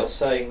email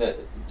saying that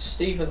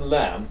Stephen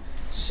Lamb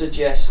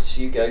suggests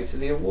you go to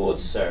the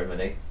awards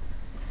ceremony.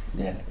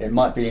 Yeah, it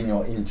might be in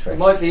your interest. It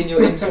might be in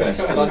your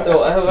interest. And I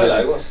thought, oh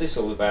hello, what's this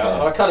all about? Yeah.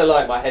 And I kind of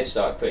like my head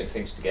started putting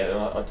things together.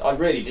 And I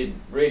really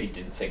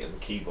didn't think of the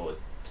keyboard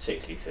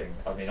particularly thing.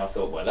 I mean, I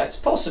thought, well, that's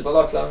possible.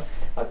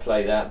 I'd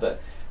play that,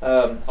 but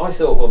I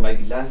thought, well,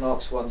 maybe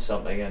Landmarq's won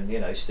something, and you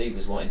know, Steve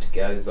was wanting to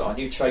go, but I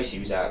knew Tracy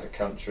was out of the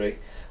country.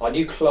 I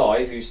knew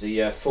Clive, who's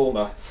the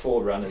former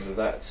forerunners of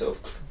that sort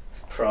of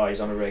prize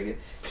on a regular.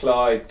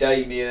 Clive,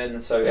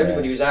 Damien, so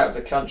everybody was out of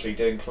the country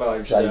doing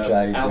Clive's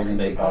JJ,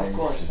 alchemy. Of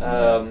course.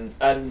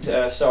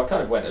 So I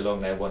kind of went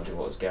along there wondering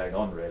what was going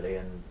on really,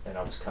 and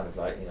I was kind of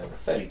like, you know,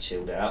 fairly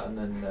chilled out, and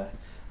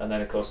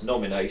then of course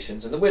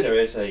nominations, and the winner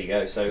is, there you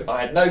go. So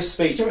I had no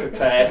speech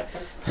prepared.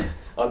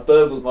 I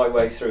burbled my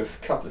way through a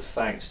couple of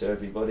thanks to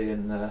everybody,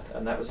 and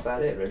that was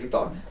about it really.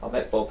 But I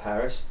met Bob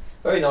Harris,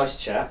 very nice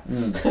chap,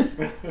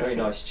 very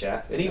nice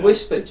chap, and he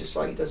whispered just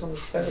like he does on the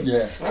telly.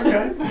 Yeah.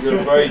 Okay. He's got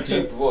a very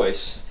deep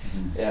voice.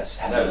 Yes,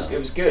 it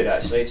was good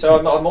actually. So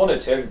I'm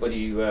honoured to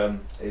everybody who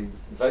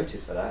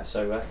voted for that.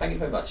 So thank you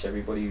very much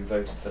everybody who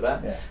voted for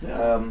that. Yeah.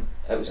 Yeah.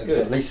 It was There good.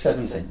 was at least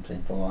 17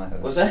 people I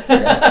heard. Was there?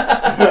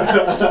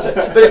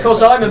 Yeah. But of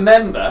course I'm a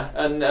member,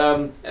 and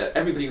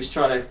everybody was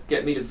trying to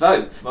get me to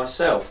vote for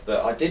myself,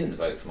 but I didn't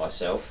vote for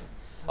myself.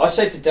 I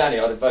said to Danny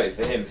I'd have voted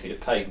for him if he'd have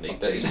paid me,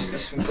 but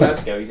he's from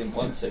Glasgow, he didn't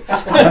want to.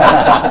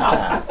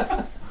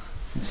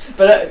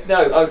 But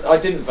no, I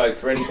didn't vote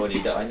for anybody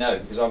that I know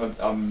because I'm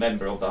a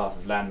member on behalf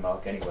of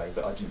Landmarq anyway.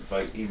 But I didn't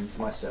vote even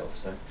for myself,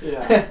 so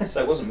Yeah.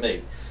 so it wasn't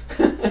me.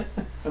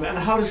 And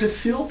how does it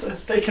feel to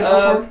take it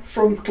over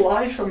from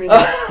Clive? I mean, you're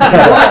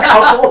a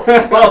couple.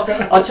 Well,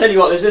 I'll tell you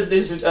what.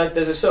 There's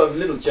a sort of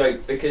little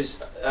joke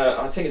because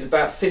I think it's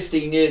about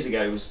 15 years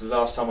ago was the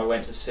last time I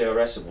went to the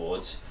CRS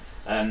Awards,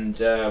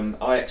 and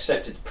I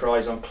accepted the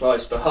prize on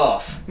Clive's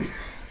behalf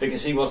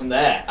because he wasn't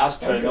there. As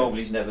per normal,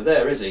 he's never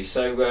there, is he?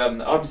 So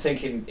I'm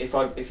thinking if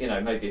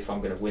maybe if I'm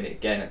going to win it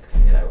again,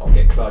 I'll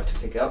get Clive to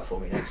pick it up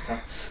for me next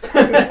time.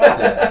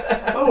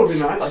 That would be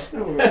nice.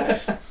 That would be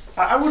nice.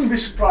 I wouldn't be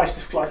surprised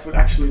if Clive would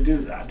actually do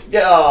that.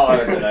 Yeah, I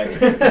don't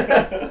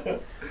know.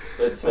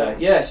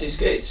 But yes,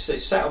 it's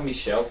sat on my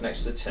shelf next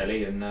to the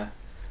telly and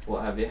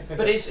what have you.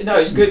 But it's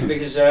good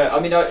because I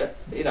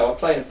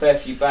play in a fair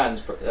few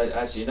bands,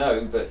 as you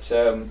know. But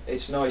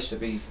it's nice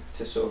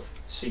to sort of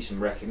see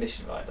some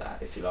recognition like that,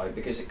 if you like,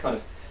 because it kind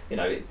of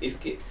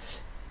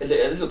a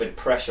little bit of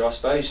pressure, I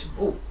suppose.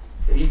 Oh,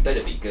 you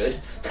better be good.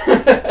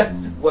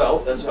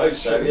 Well, I suppose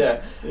so.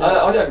 Yeah.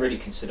 I don't really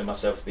consider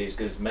myself to be as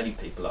good as many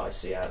people that I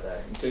see out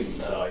there, including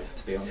Clive,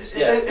 to be honest.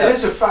 Yeah, it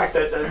is a fact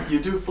that you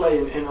do play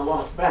in a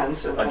lot of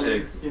bands. And, I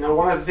do.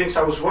 One of the things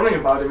I was wondering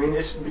about,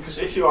 is because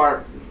if you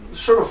are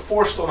sort of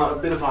forced on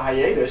a bit of a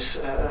hiatus,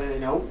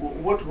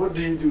 what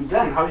do you do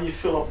then? How do you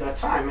fill up that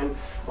time? And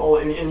well,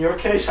 in your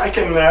case, I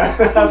can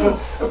have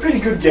a pretty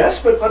good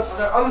guess. But are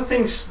there other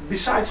things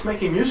besides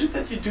making music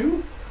that you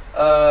do?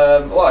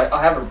 Well,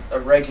 I have a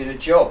regular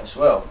job as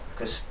well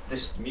because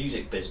this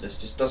music business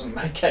just doesn't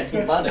make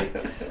any money.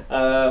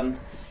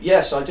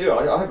 Yes, I do.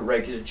 I have a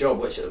regular job,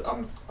 which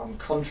I'm a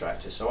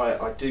contractor, so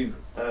I do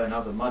earn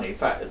other money. In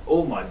fact,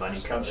 all my money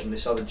comes from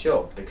this other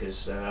job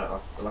because,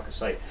 like I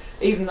say,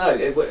 even though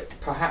it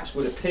perhaps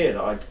would appear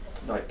that I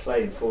like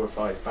play in 4 or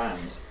 5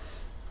 bands,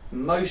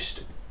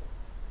 most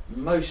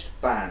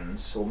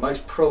bands or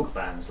most prog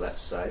bands,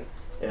 let's say,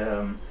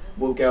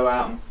 will go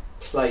out and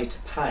play to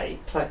pay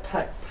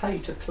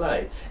to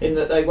play, in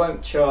that they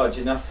won't charge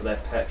enough for their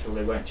petrol,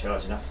 they won't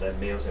charge enough for their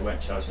meals, they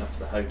won't charge enough for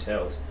the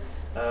hotels,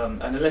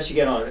 and unless you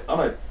get on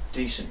a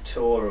decent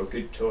tour or a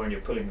good tour and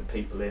you're pulling the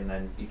people in,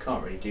 then you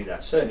can't really do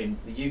that. Certainly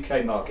the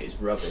UK market is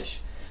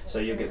rubbish, so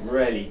you'll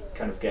rarely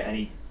kind of get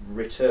any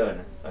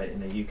return in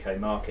the UK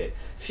market.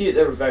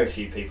 There are very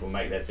few people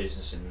make their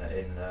business in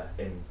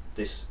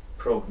this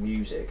prog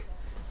music.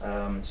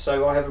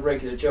 So I have a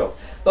regular job,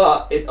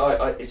 but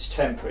it's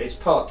temporary. It's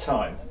part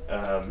time.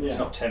 It's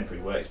not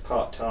temporary work. It's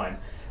part time,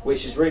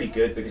 which is really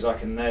good because I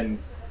can then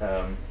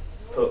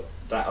put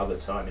that other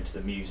time into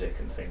the music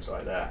and things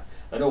like that.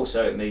 And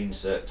also it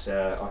means that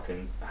I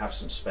can have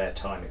some spare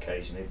time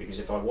occasionally, because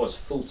if I was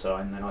full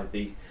time, then I'd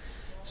be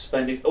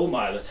spending all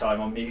my other time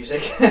on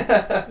music.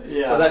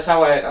 So that's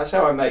how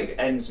I make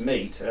ends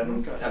meet,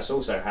 and that's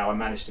also how I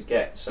managed to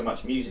get so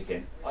much music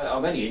in.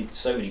 I'm only in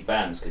so many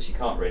bands because I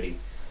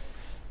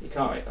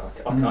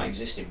can't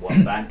exist in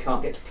one band,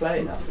 can't get to play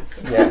enough.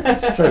 Yeah,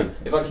 it's true.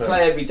 If I could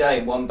play every day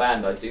in one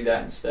band, I'd do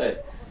that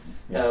instead.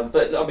 Yeah.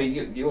 But I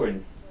mean, you're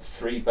in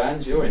 3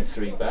 bands, you're in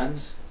 3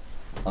 bands.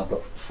 I've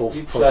got 4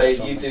 You projects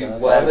play, on you the do go.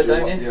 whatever, I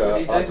don't you? Yeah, What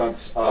do you I do?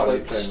 don't. I only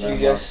play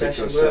studio Landmarq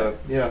session because work?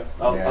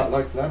 I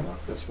like Landmarq.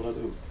 That's what I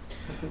do.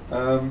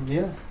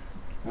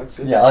 That's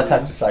it. Yeah, I'd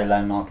have to say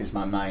Landmarq is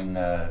my main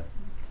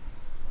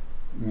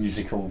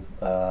musical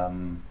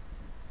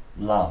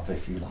love,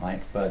 if you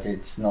like, but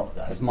it's not,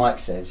 as Mike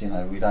says,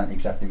 we don't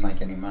exactly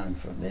make any money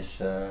from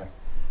this,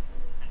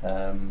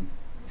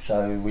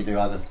 so we do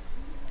other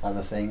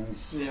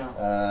things.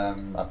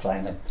 I play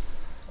in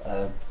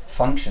a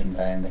function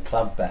band, a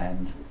club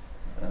band,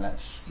 and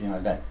that's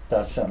that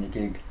does certainly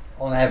gig.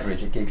 On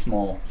average, it gigs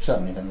more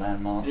certainly than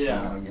Landmarq.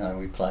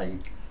 We play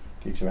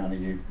gigs around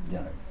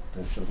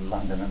the sort of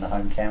London and the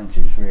home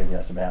counties. Really,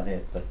 that's about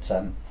it. But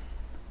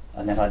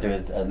and then I do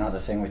another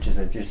thing, which is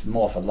just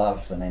more for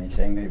love than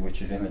anything,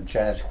 which is in a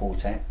jazz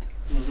quartet.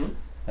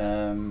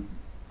 And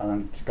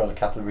I've got a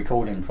couple of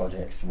recording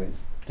projects with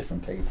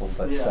different people,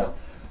 but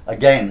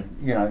again,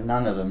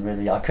 none of them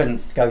really. I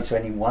couldn't go to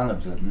any one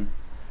of them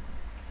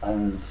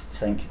and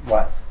think,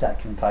 right, that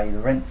can pay the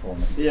rent for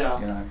me.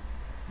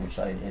 Which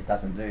it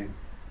doesn't do.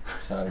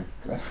 So.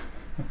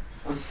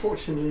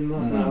 Unfortunately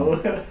not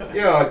now.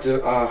 Yeah, I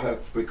do. I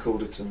have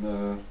recorded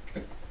a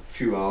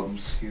few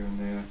albums here and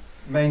there,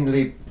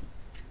 mainly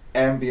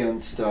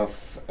ambient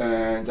stuff,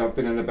 and I've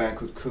been in a band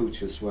called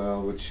Cooch as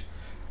well, which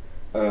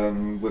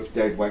with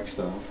Dave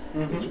Wagstaff,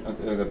 which,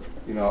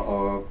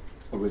 our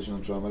original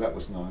drummer. That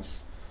was nice.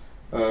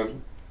 I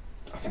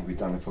think we've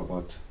done it for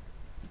about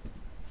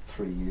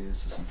 3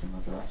 years or something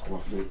like that,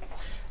 roughly.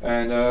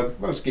 And I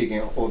was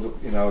gigging all the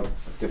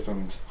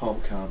different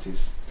home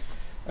counties,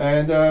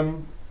 and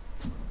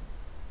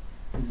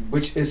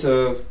which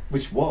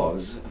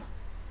was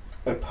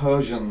a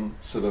Persian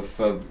sort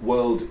of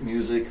world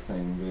music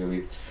thing,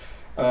 really.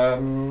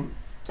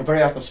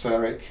 Very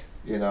atmospheric,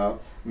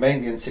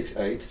 mainly in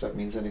 6/8, if that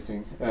means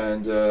anything.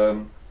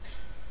 And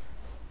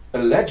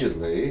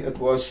allegedly, it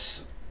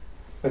was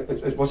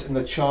it was in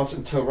the charts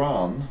in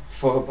Tehran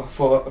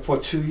for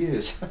 2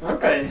 years.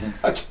 Okay.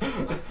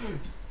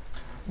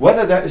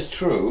 Whether that is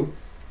true,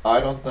 I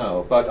don't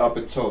know, but I've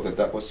been told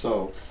that was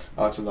so.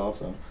 I had to laugh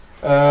though.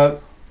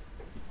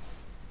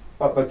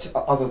 But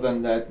other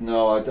than that,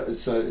 no, it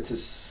is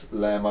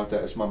Landmarq.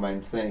 That is my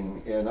main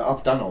thing. And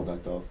I've done all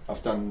that though.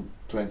 I've done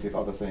plenty of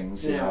other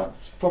things. You know.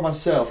 For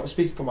myself, I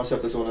speak for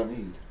myself. That's all I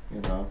need. You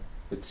know,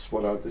 it's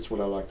what I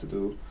like to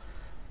do,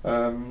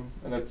 and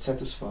it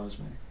satisfies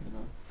me. You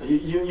know.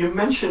 You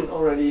mentioned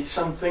already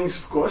some things,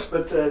 of course,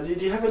 but do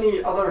you have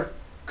any other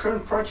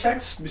current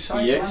projects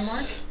besides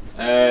Yes.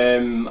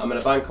 Landmarq? I'm in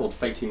a band called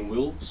Fighting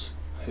Wolves,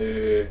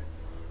 who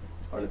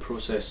are in the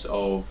process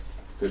of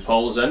who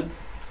Paul's in.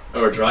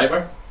 Our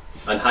driver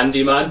and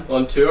handyman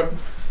on tour.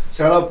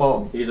 Say hello,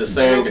 Paul. He's a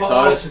singer and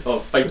guitarist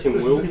of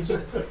Fighting Wolves.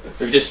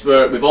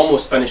 We've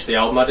almost finished the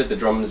album. I did the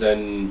drums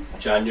in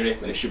January,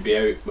 and it should be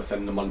out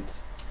within the month.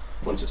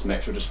 Once it's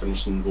mixed, we're just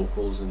finishing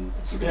vocals and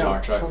some guitar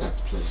tracks.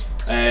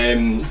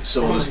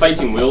 So there's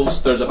Fighting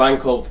Wolves. There's a band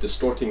called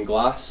Distorting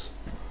Glass,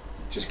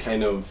 which is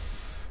kind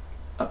of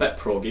a bit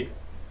proggy,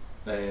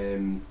 a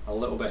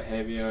little bit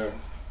heavier,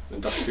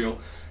 industrial.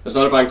 There's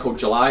another band called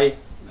July,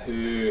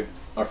 who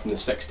are from the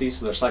 60s,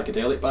 so they're a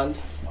psychedelic band,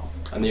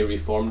 and they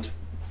reformed.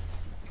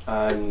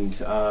 And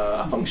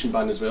a function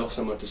band as well,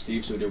 similar to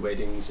Steve's, who do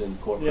weddings and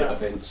corporate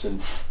events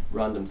and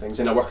random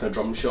things. And I work in a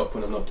drum shop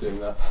when I'm not doing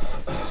that,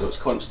 so it's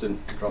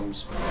constant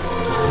drums.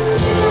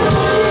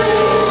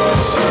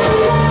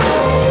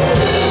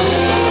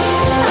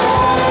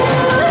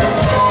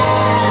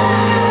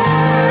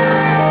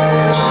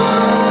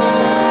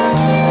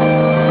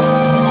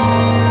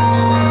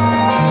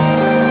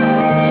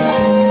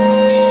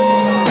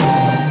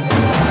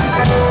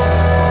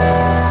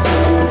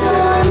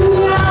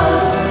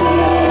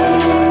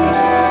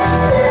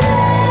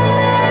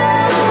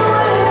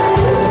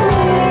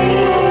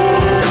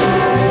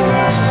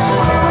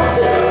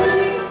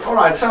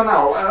 So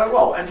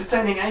now,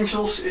 Entertaining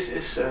Angels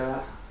is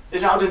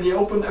out in the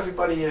open.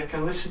 Everybody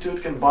can listen to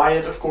it, can buy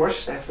it. Of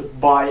course, they have to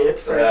buy it.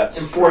 Very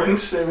important.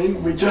 True. I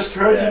mean, we just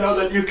heard, you know,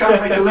 that you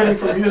can't make a living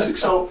from music.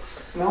 So,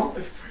 you know,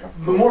 if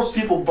the more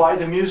people buy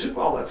the music,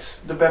 well, that's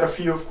the better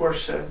for you, of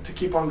course, to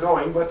keep on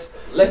going. But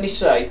let me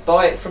say,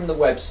 buy it from the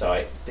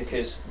website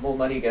because more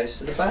money goes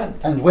to the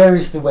band. And where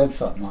is the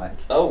website, Mike?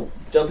 Oh,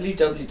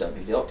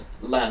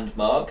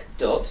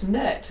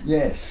 www.landmarq.net.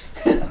 Yes.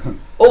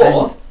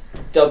 Or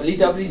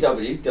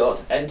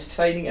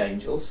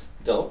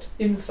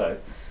www.entertainingangels.info.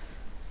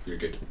 You're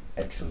good.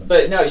 Excellent.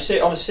 But no,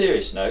 on a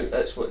serious note,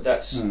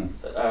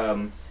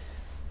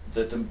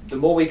 the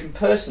more we can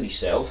personally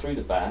sell through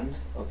the band.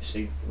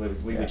 Obviously,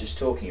 we were just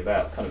talking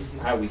about kind of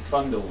how we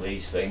fund all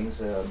these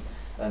things, and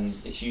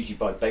it's usually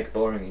by beg,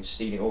 borrowing, and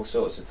stealing all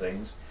sorts of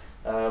things.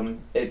 The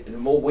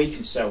more we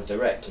can sell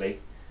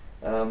directly,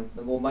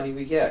 the more money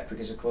we get,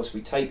 because of course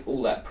we take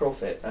all that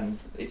profit, and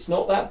it's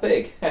not that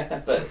big.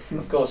 But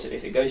of course,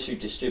 if it goes through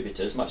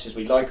distributors, much as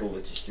we like all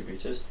the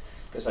distributors,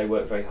 because they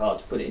work very hard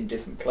to put it in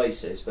different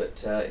places,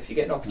 but if you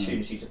get an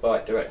opportunity to buy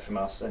it direct from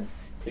us, then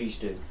please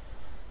do,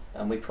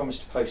 and we promise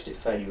to post it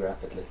fairly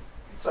rapidly.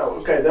 So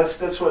okay, that's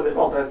where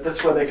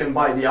that's where they can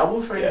buy the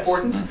album. Very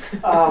important.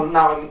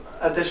 Now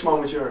at this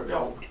moment you're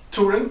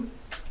touring.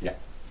 Yeah.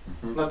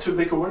 Not too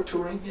big a word,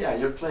 touring. Yeah,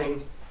 you're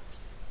playing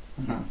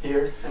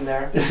here and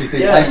there. This is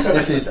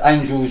this is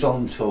Angels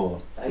on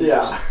Tour.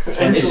 Yeah,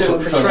 It's a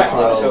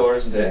protracted tour,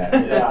 isn't it?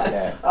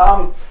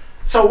 Yeah.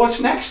 So what's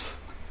next?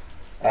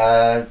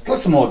 Got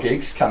some more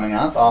gigs coming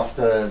up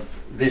after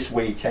this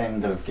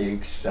weekend of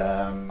gigs.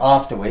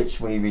 After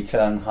which we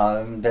return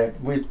home. That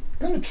we're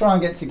going to try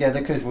and get together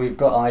because we've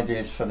got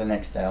ideas for the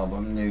next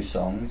album, new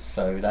songs.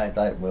 So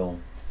that will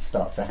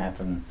start to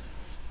happen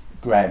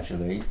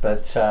gradually.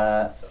 But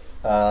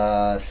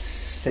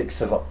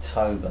 6th of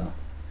October.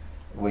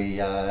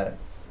 We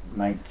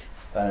make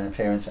an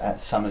appearance at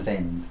Summer's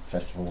End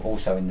Festival,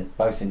 also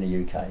both in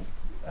the UK.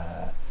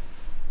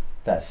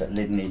 That's at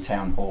Lydney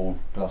Town Hall,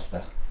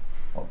 Gloucester,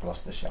 or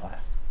Gloucestershire.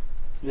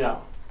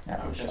 Yeah.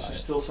 There's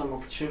still some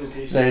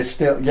opportunities. There's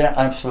still, yeah,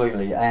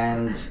 absolutely,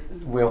 and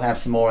we'll have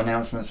some more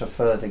announcements for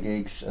further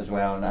gigs as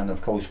well. And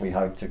of course, we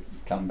hope to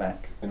come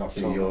back in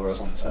to Europe,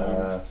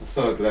 the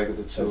third leg of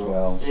the tour as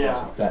well.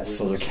 Yeah, that's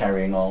sort of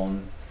carrying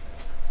on.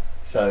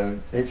 So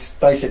it's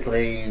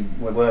basically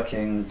we're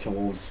working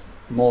towards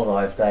more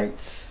live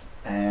dates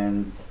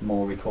and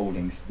more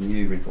recordings,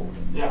 new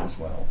recordings as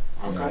well.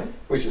 Okay.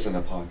 Which is in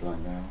the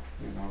pipeline now.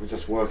 You know, we're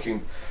just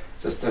working,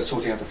 just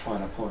sorting out the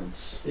finer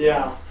points.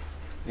 Yeah.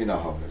 You know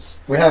how it is.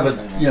 We have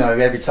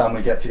every time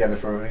we get together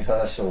for a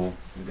rehearsal,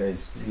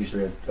 there's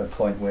usually a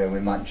point where we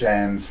might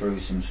jam through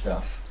some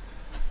stuff.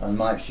 And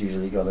Mike's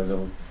usually got a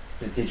little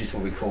digital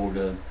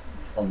recorder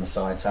on the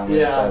side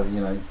somewhere, so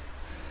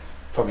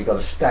probably got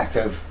a stack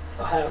of.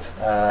 I have.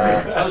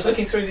 I was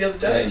looking through the other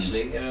day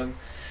actually,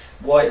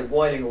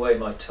 whiling away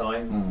my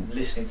time,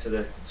 listening to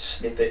the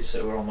snippets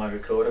that were on my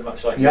recorder,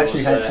 much like you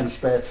actually had some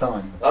spare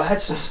time. I had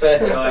some spare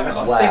time.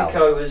 I think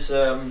I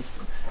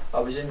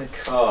was in the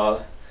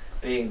car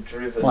being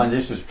driven. Mind,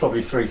 this was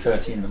probably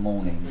 3:30 in the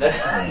morning.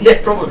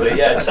 Yeah, probably.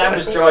 Yeah, Sam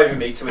was driving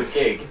me to a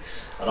gig,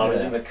 and I was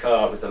Yeah. in the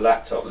car with the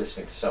laptop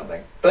listening to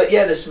something. But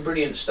yeah, there's some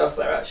brilliant stuff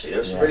there actually.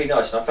 There's some Yeah. really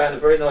nice. And I found a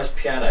very nice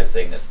piano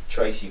thing that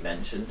Tracy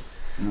mentioned.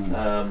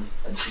 Mm.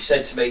 And she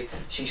said to me,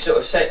 she sort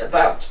of said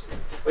about,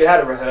 we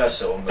had a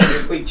rehearsal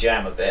and we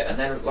jam a bit, and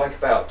then like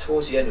about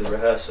towards the end of the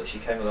rehearsal, she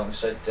came along and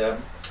said,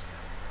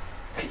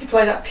 "Could you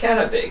play that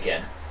piano bit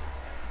again?"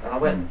 And I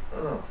went,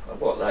 "Oh,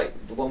 what, like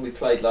the one we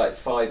played like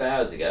 5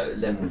 hours ago at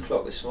 11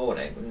 o'clock this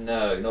morning?"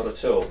 No, not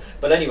at all.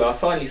 But anyway, I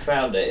finally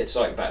found it. It's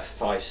like about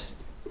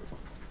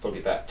probably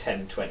about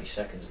 10-20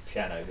 seconds of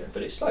piano,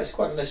 but it's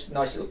quite a nice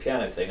little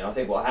piano thing. And I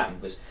think what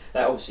happened was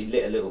that obviously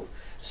lit a little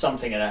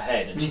something in her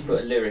head, and she put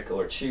a lyric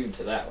or a tune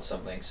to that or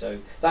something. So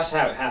that's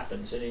how it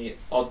happens, and then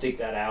I'll dig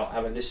that out,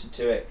 have a listen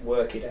to it,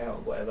 work it out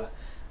or whatever,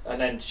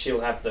 and then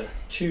she'll have the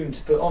tune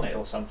to put on it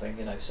or something,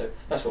 you know. So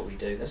that's what we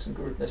do. There's some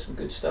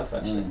good stuff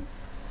actually.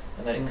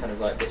 And then it kind of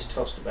like gets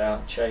tossed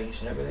about,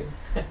 changed and everything.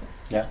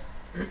 Yeah.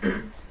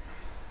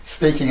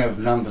 Speaking of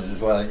numbers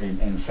as well,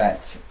 in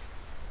fact,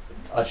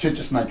 I should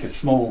just make a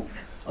small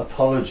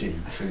apology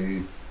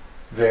to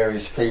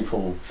various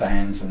people,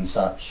 fans and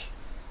such,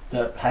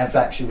 that have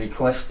actually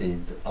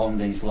requested on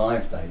these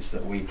live days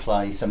that we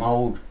play some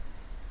old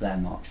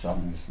Landmarq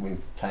songs.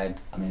 We've had,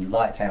 I mean,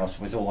 Lighthouse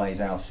was always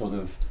our sort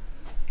of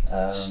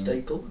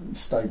staple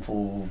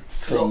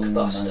theme.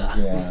 Blockbuster.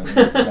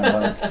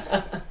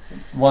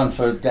 One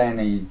for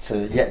Danny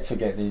yet to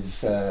get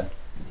his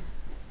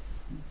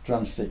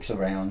drumsticks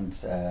around,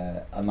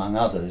 among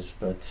others,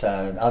 but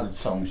other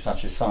songs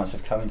such as Science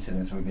of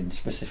Coincidence we've been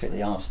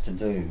specifically asked to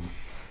do.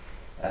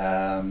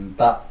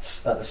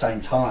 But at the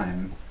same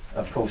time,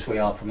 of course, we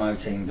are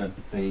promoting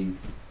the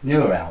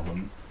newer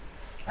album,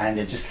 and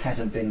it just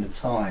hasn't been the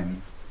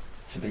time,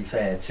 to be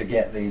fair, to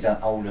get these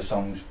older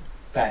songs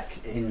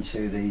back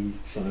into the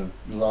sort of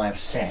live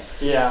set.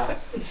 Yeah.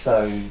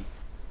 So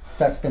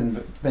that's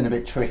been a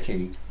bit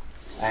tricky,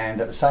 and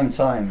at the same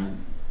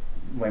time,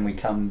 when we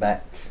come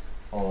back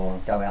or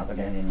go out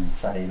again in,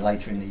 say,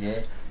 later in the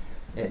year,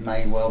 it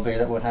may well be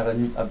that we'll have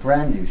a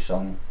brand new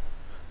song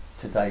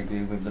to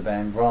debut with the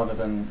band rather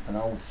than an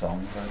old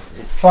song. But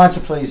it's trying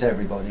to please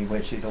everybody,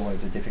 which is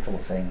always a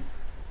difficult thing.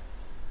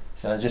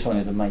 So I just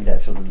wanted to make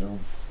that sort of little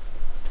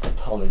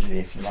apology,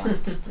 if you like,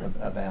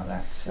 about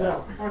that. So.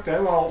 Yeah. Okay.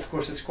 Well, of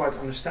course, it's quite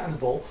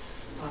understandable.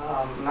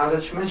 Now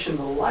that you mentioned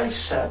the live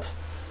set,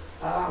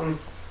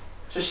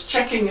 just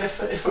checking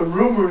if a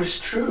rumor is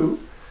true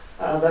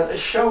that a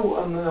show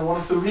on one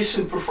of the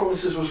recent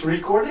performances was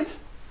recorded.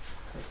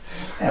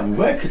 And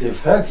where could have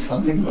heard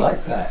something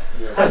like that?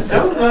 I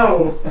don't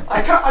know.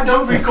 I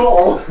don't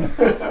recall.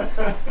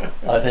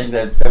 I think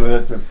that there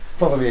were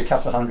probably a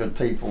couple of hundred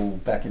people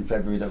back in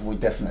February that would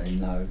definitely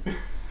know,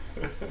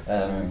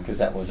 because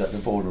that was at the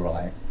Border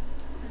Eye.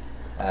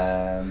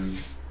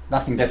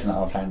 Nothing definite.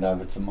 I'll hand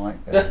over to Mike.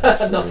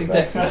 Nothing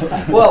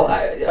definite. Well,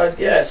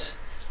 yes.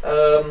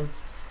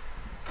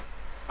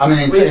 I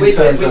mean, we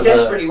terms of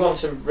desperately want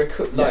to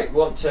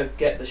want to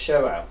get the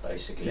show out,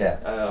 basically. Yeah.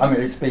 I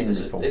mean, it's been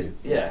recorded.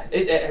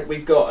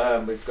 We've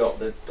got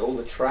all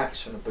the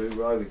tracks from the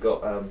Blu-ray. We've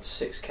got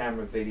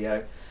 6-camera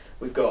video.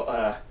 We've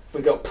got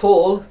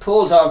Paul.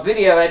 Paul's our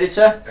video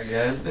editor.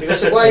 Again. Give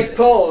us a wave,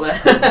 Paul.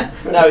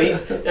 No,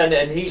 he's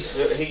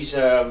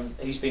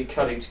been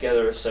cutting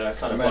together as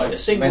kind of like a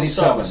single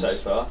song so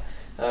far.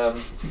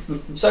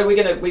 So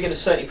we're gonna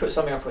certainly put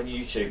something up on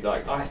YouTube.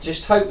 Like, I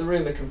just hope the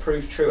rumor can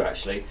prove true.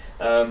 Actually,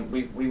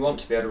 we want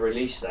to be able to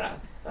release that,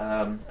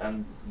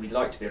 and we'd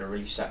like to be able to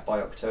release that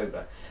by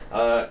October.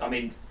 I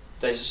mean,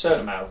 there's a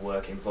certain amount of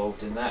work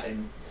involved in that.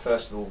 In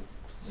first of all,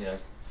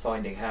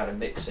 finding how to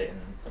mix it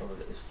and all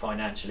the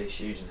financial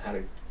issues and how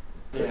to,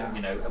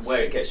 and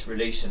where it gets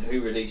released and who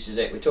releases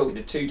it. We're talking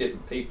to 2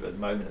 different people at the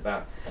moment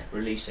about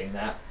releasing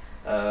that.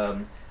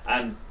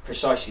 And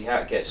precisely how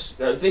it gets.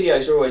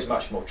 Videos are always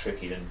much more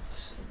tricky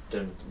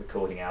than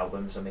recording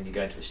albums. I mean, you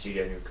go into a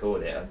studio and you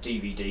record it. On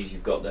DVDs,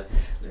 you've got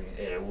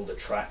all the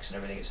tracks and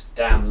everything. It's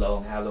damn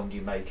long. How long do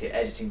you make it?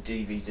 Editing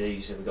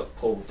DVDs, and we've got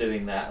Paul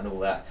doing that and all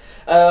that.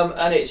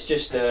 And it's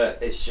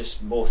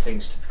just more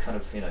things to kind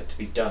of to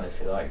be done,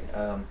 if you like.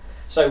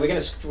 So we're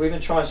gonna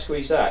try and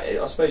squeeze that.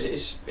 I suppose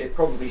it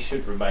probably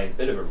should remain a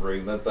bit of a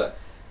rumor, but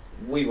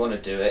we want to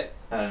do it.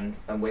 And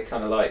we're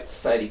kind of like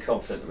fairly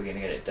confident that we're going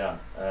to get it done,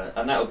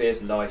 and that'll be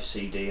as a live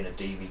CD and a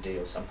DVD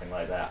or something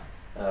like that.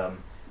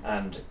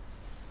 And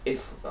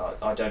if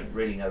I don't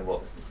really know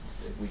what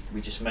we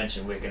just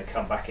mentioned, we're going to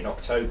come back in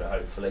October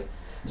hopefully,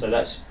 so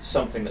that's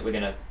something that we're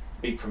going to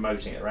be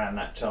promoting around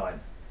that time.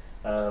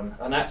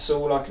 And that's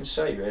all I can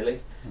say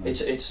really.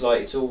 It's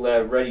like it's all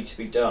there ready to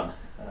be done.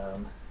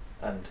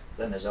 And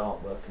then there's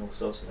artwork and all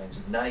sorts of things.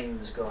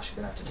 Names, gosh,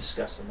 we're going to have to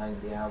discuss the name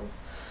of the album.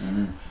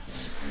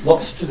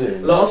 Lots to do.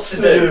 Lots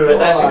to do, but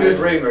that's a good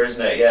rumour,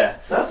 isn't it? Yeah.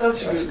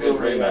 That's a good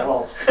rumour.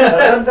 Well,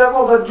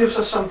 that gives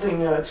us something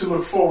to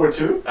look forward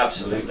to.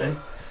 Absolutely.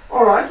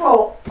 All right,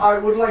 well, I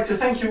would like to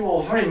thank you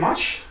all very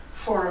much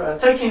for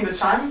taking the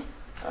time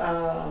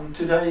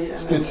today.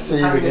 It's good to see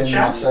you again,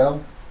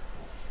 Marcel.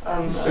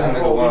 And It's been a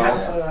little well,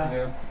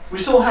 while. we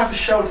still have a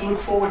show to look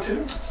forward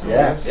to. So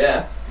Yeah.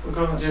 Yeah. we're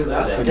going to do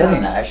that.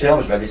 Forgetting that, actually, I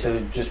was ready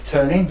to just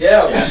turn in.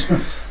 Yeah. Yeah,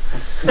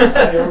 Bit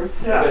of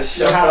you're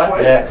showtime.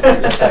 halfway. Yeah,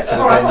 we'll get back to the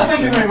All right, well, venue thank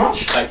you soon. very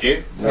much. Thank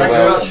you. You're Thanks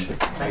very much. welcome.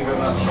 Thank you very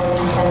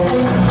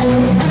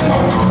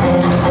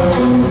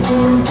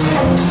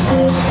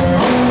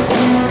much.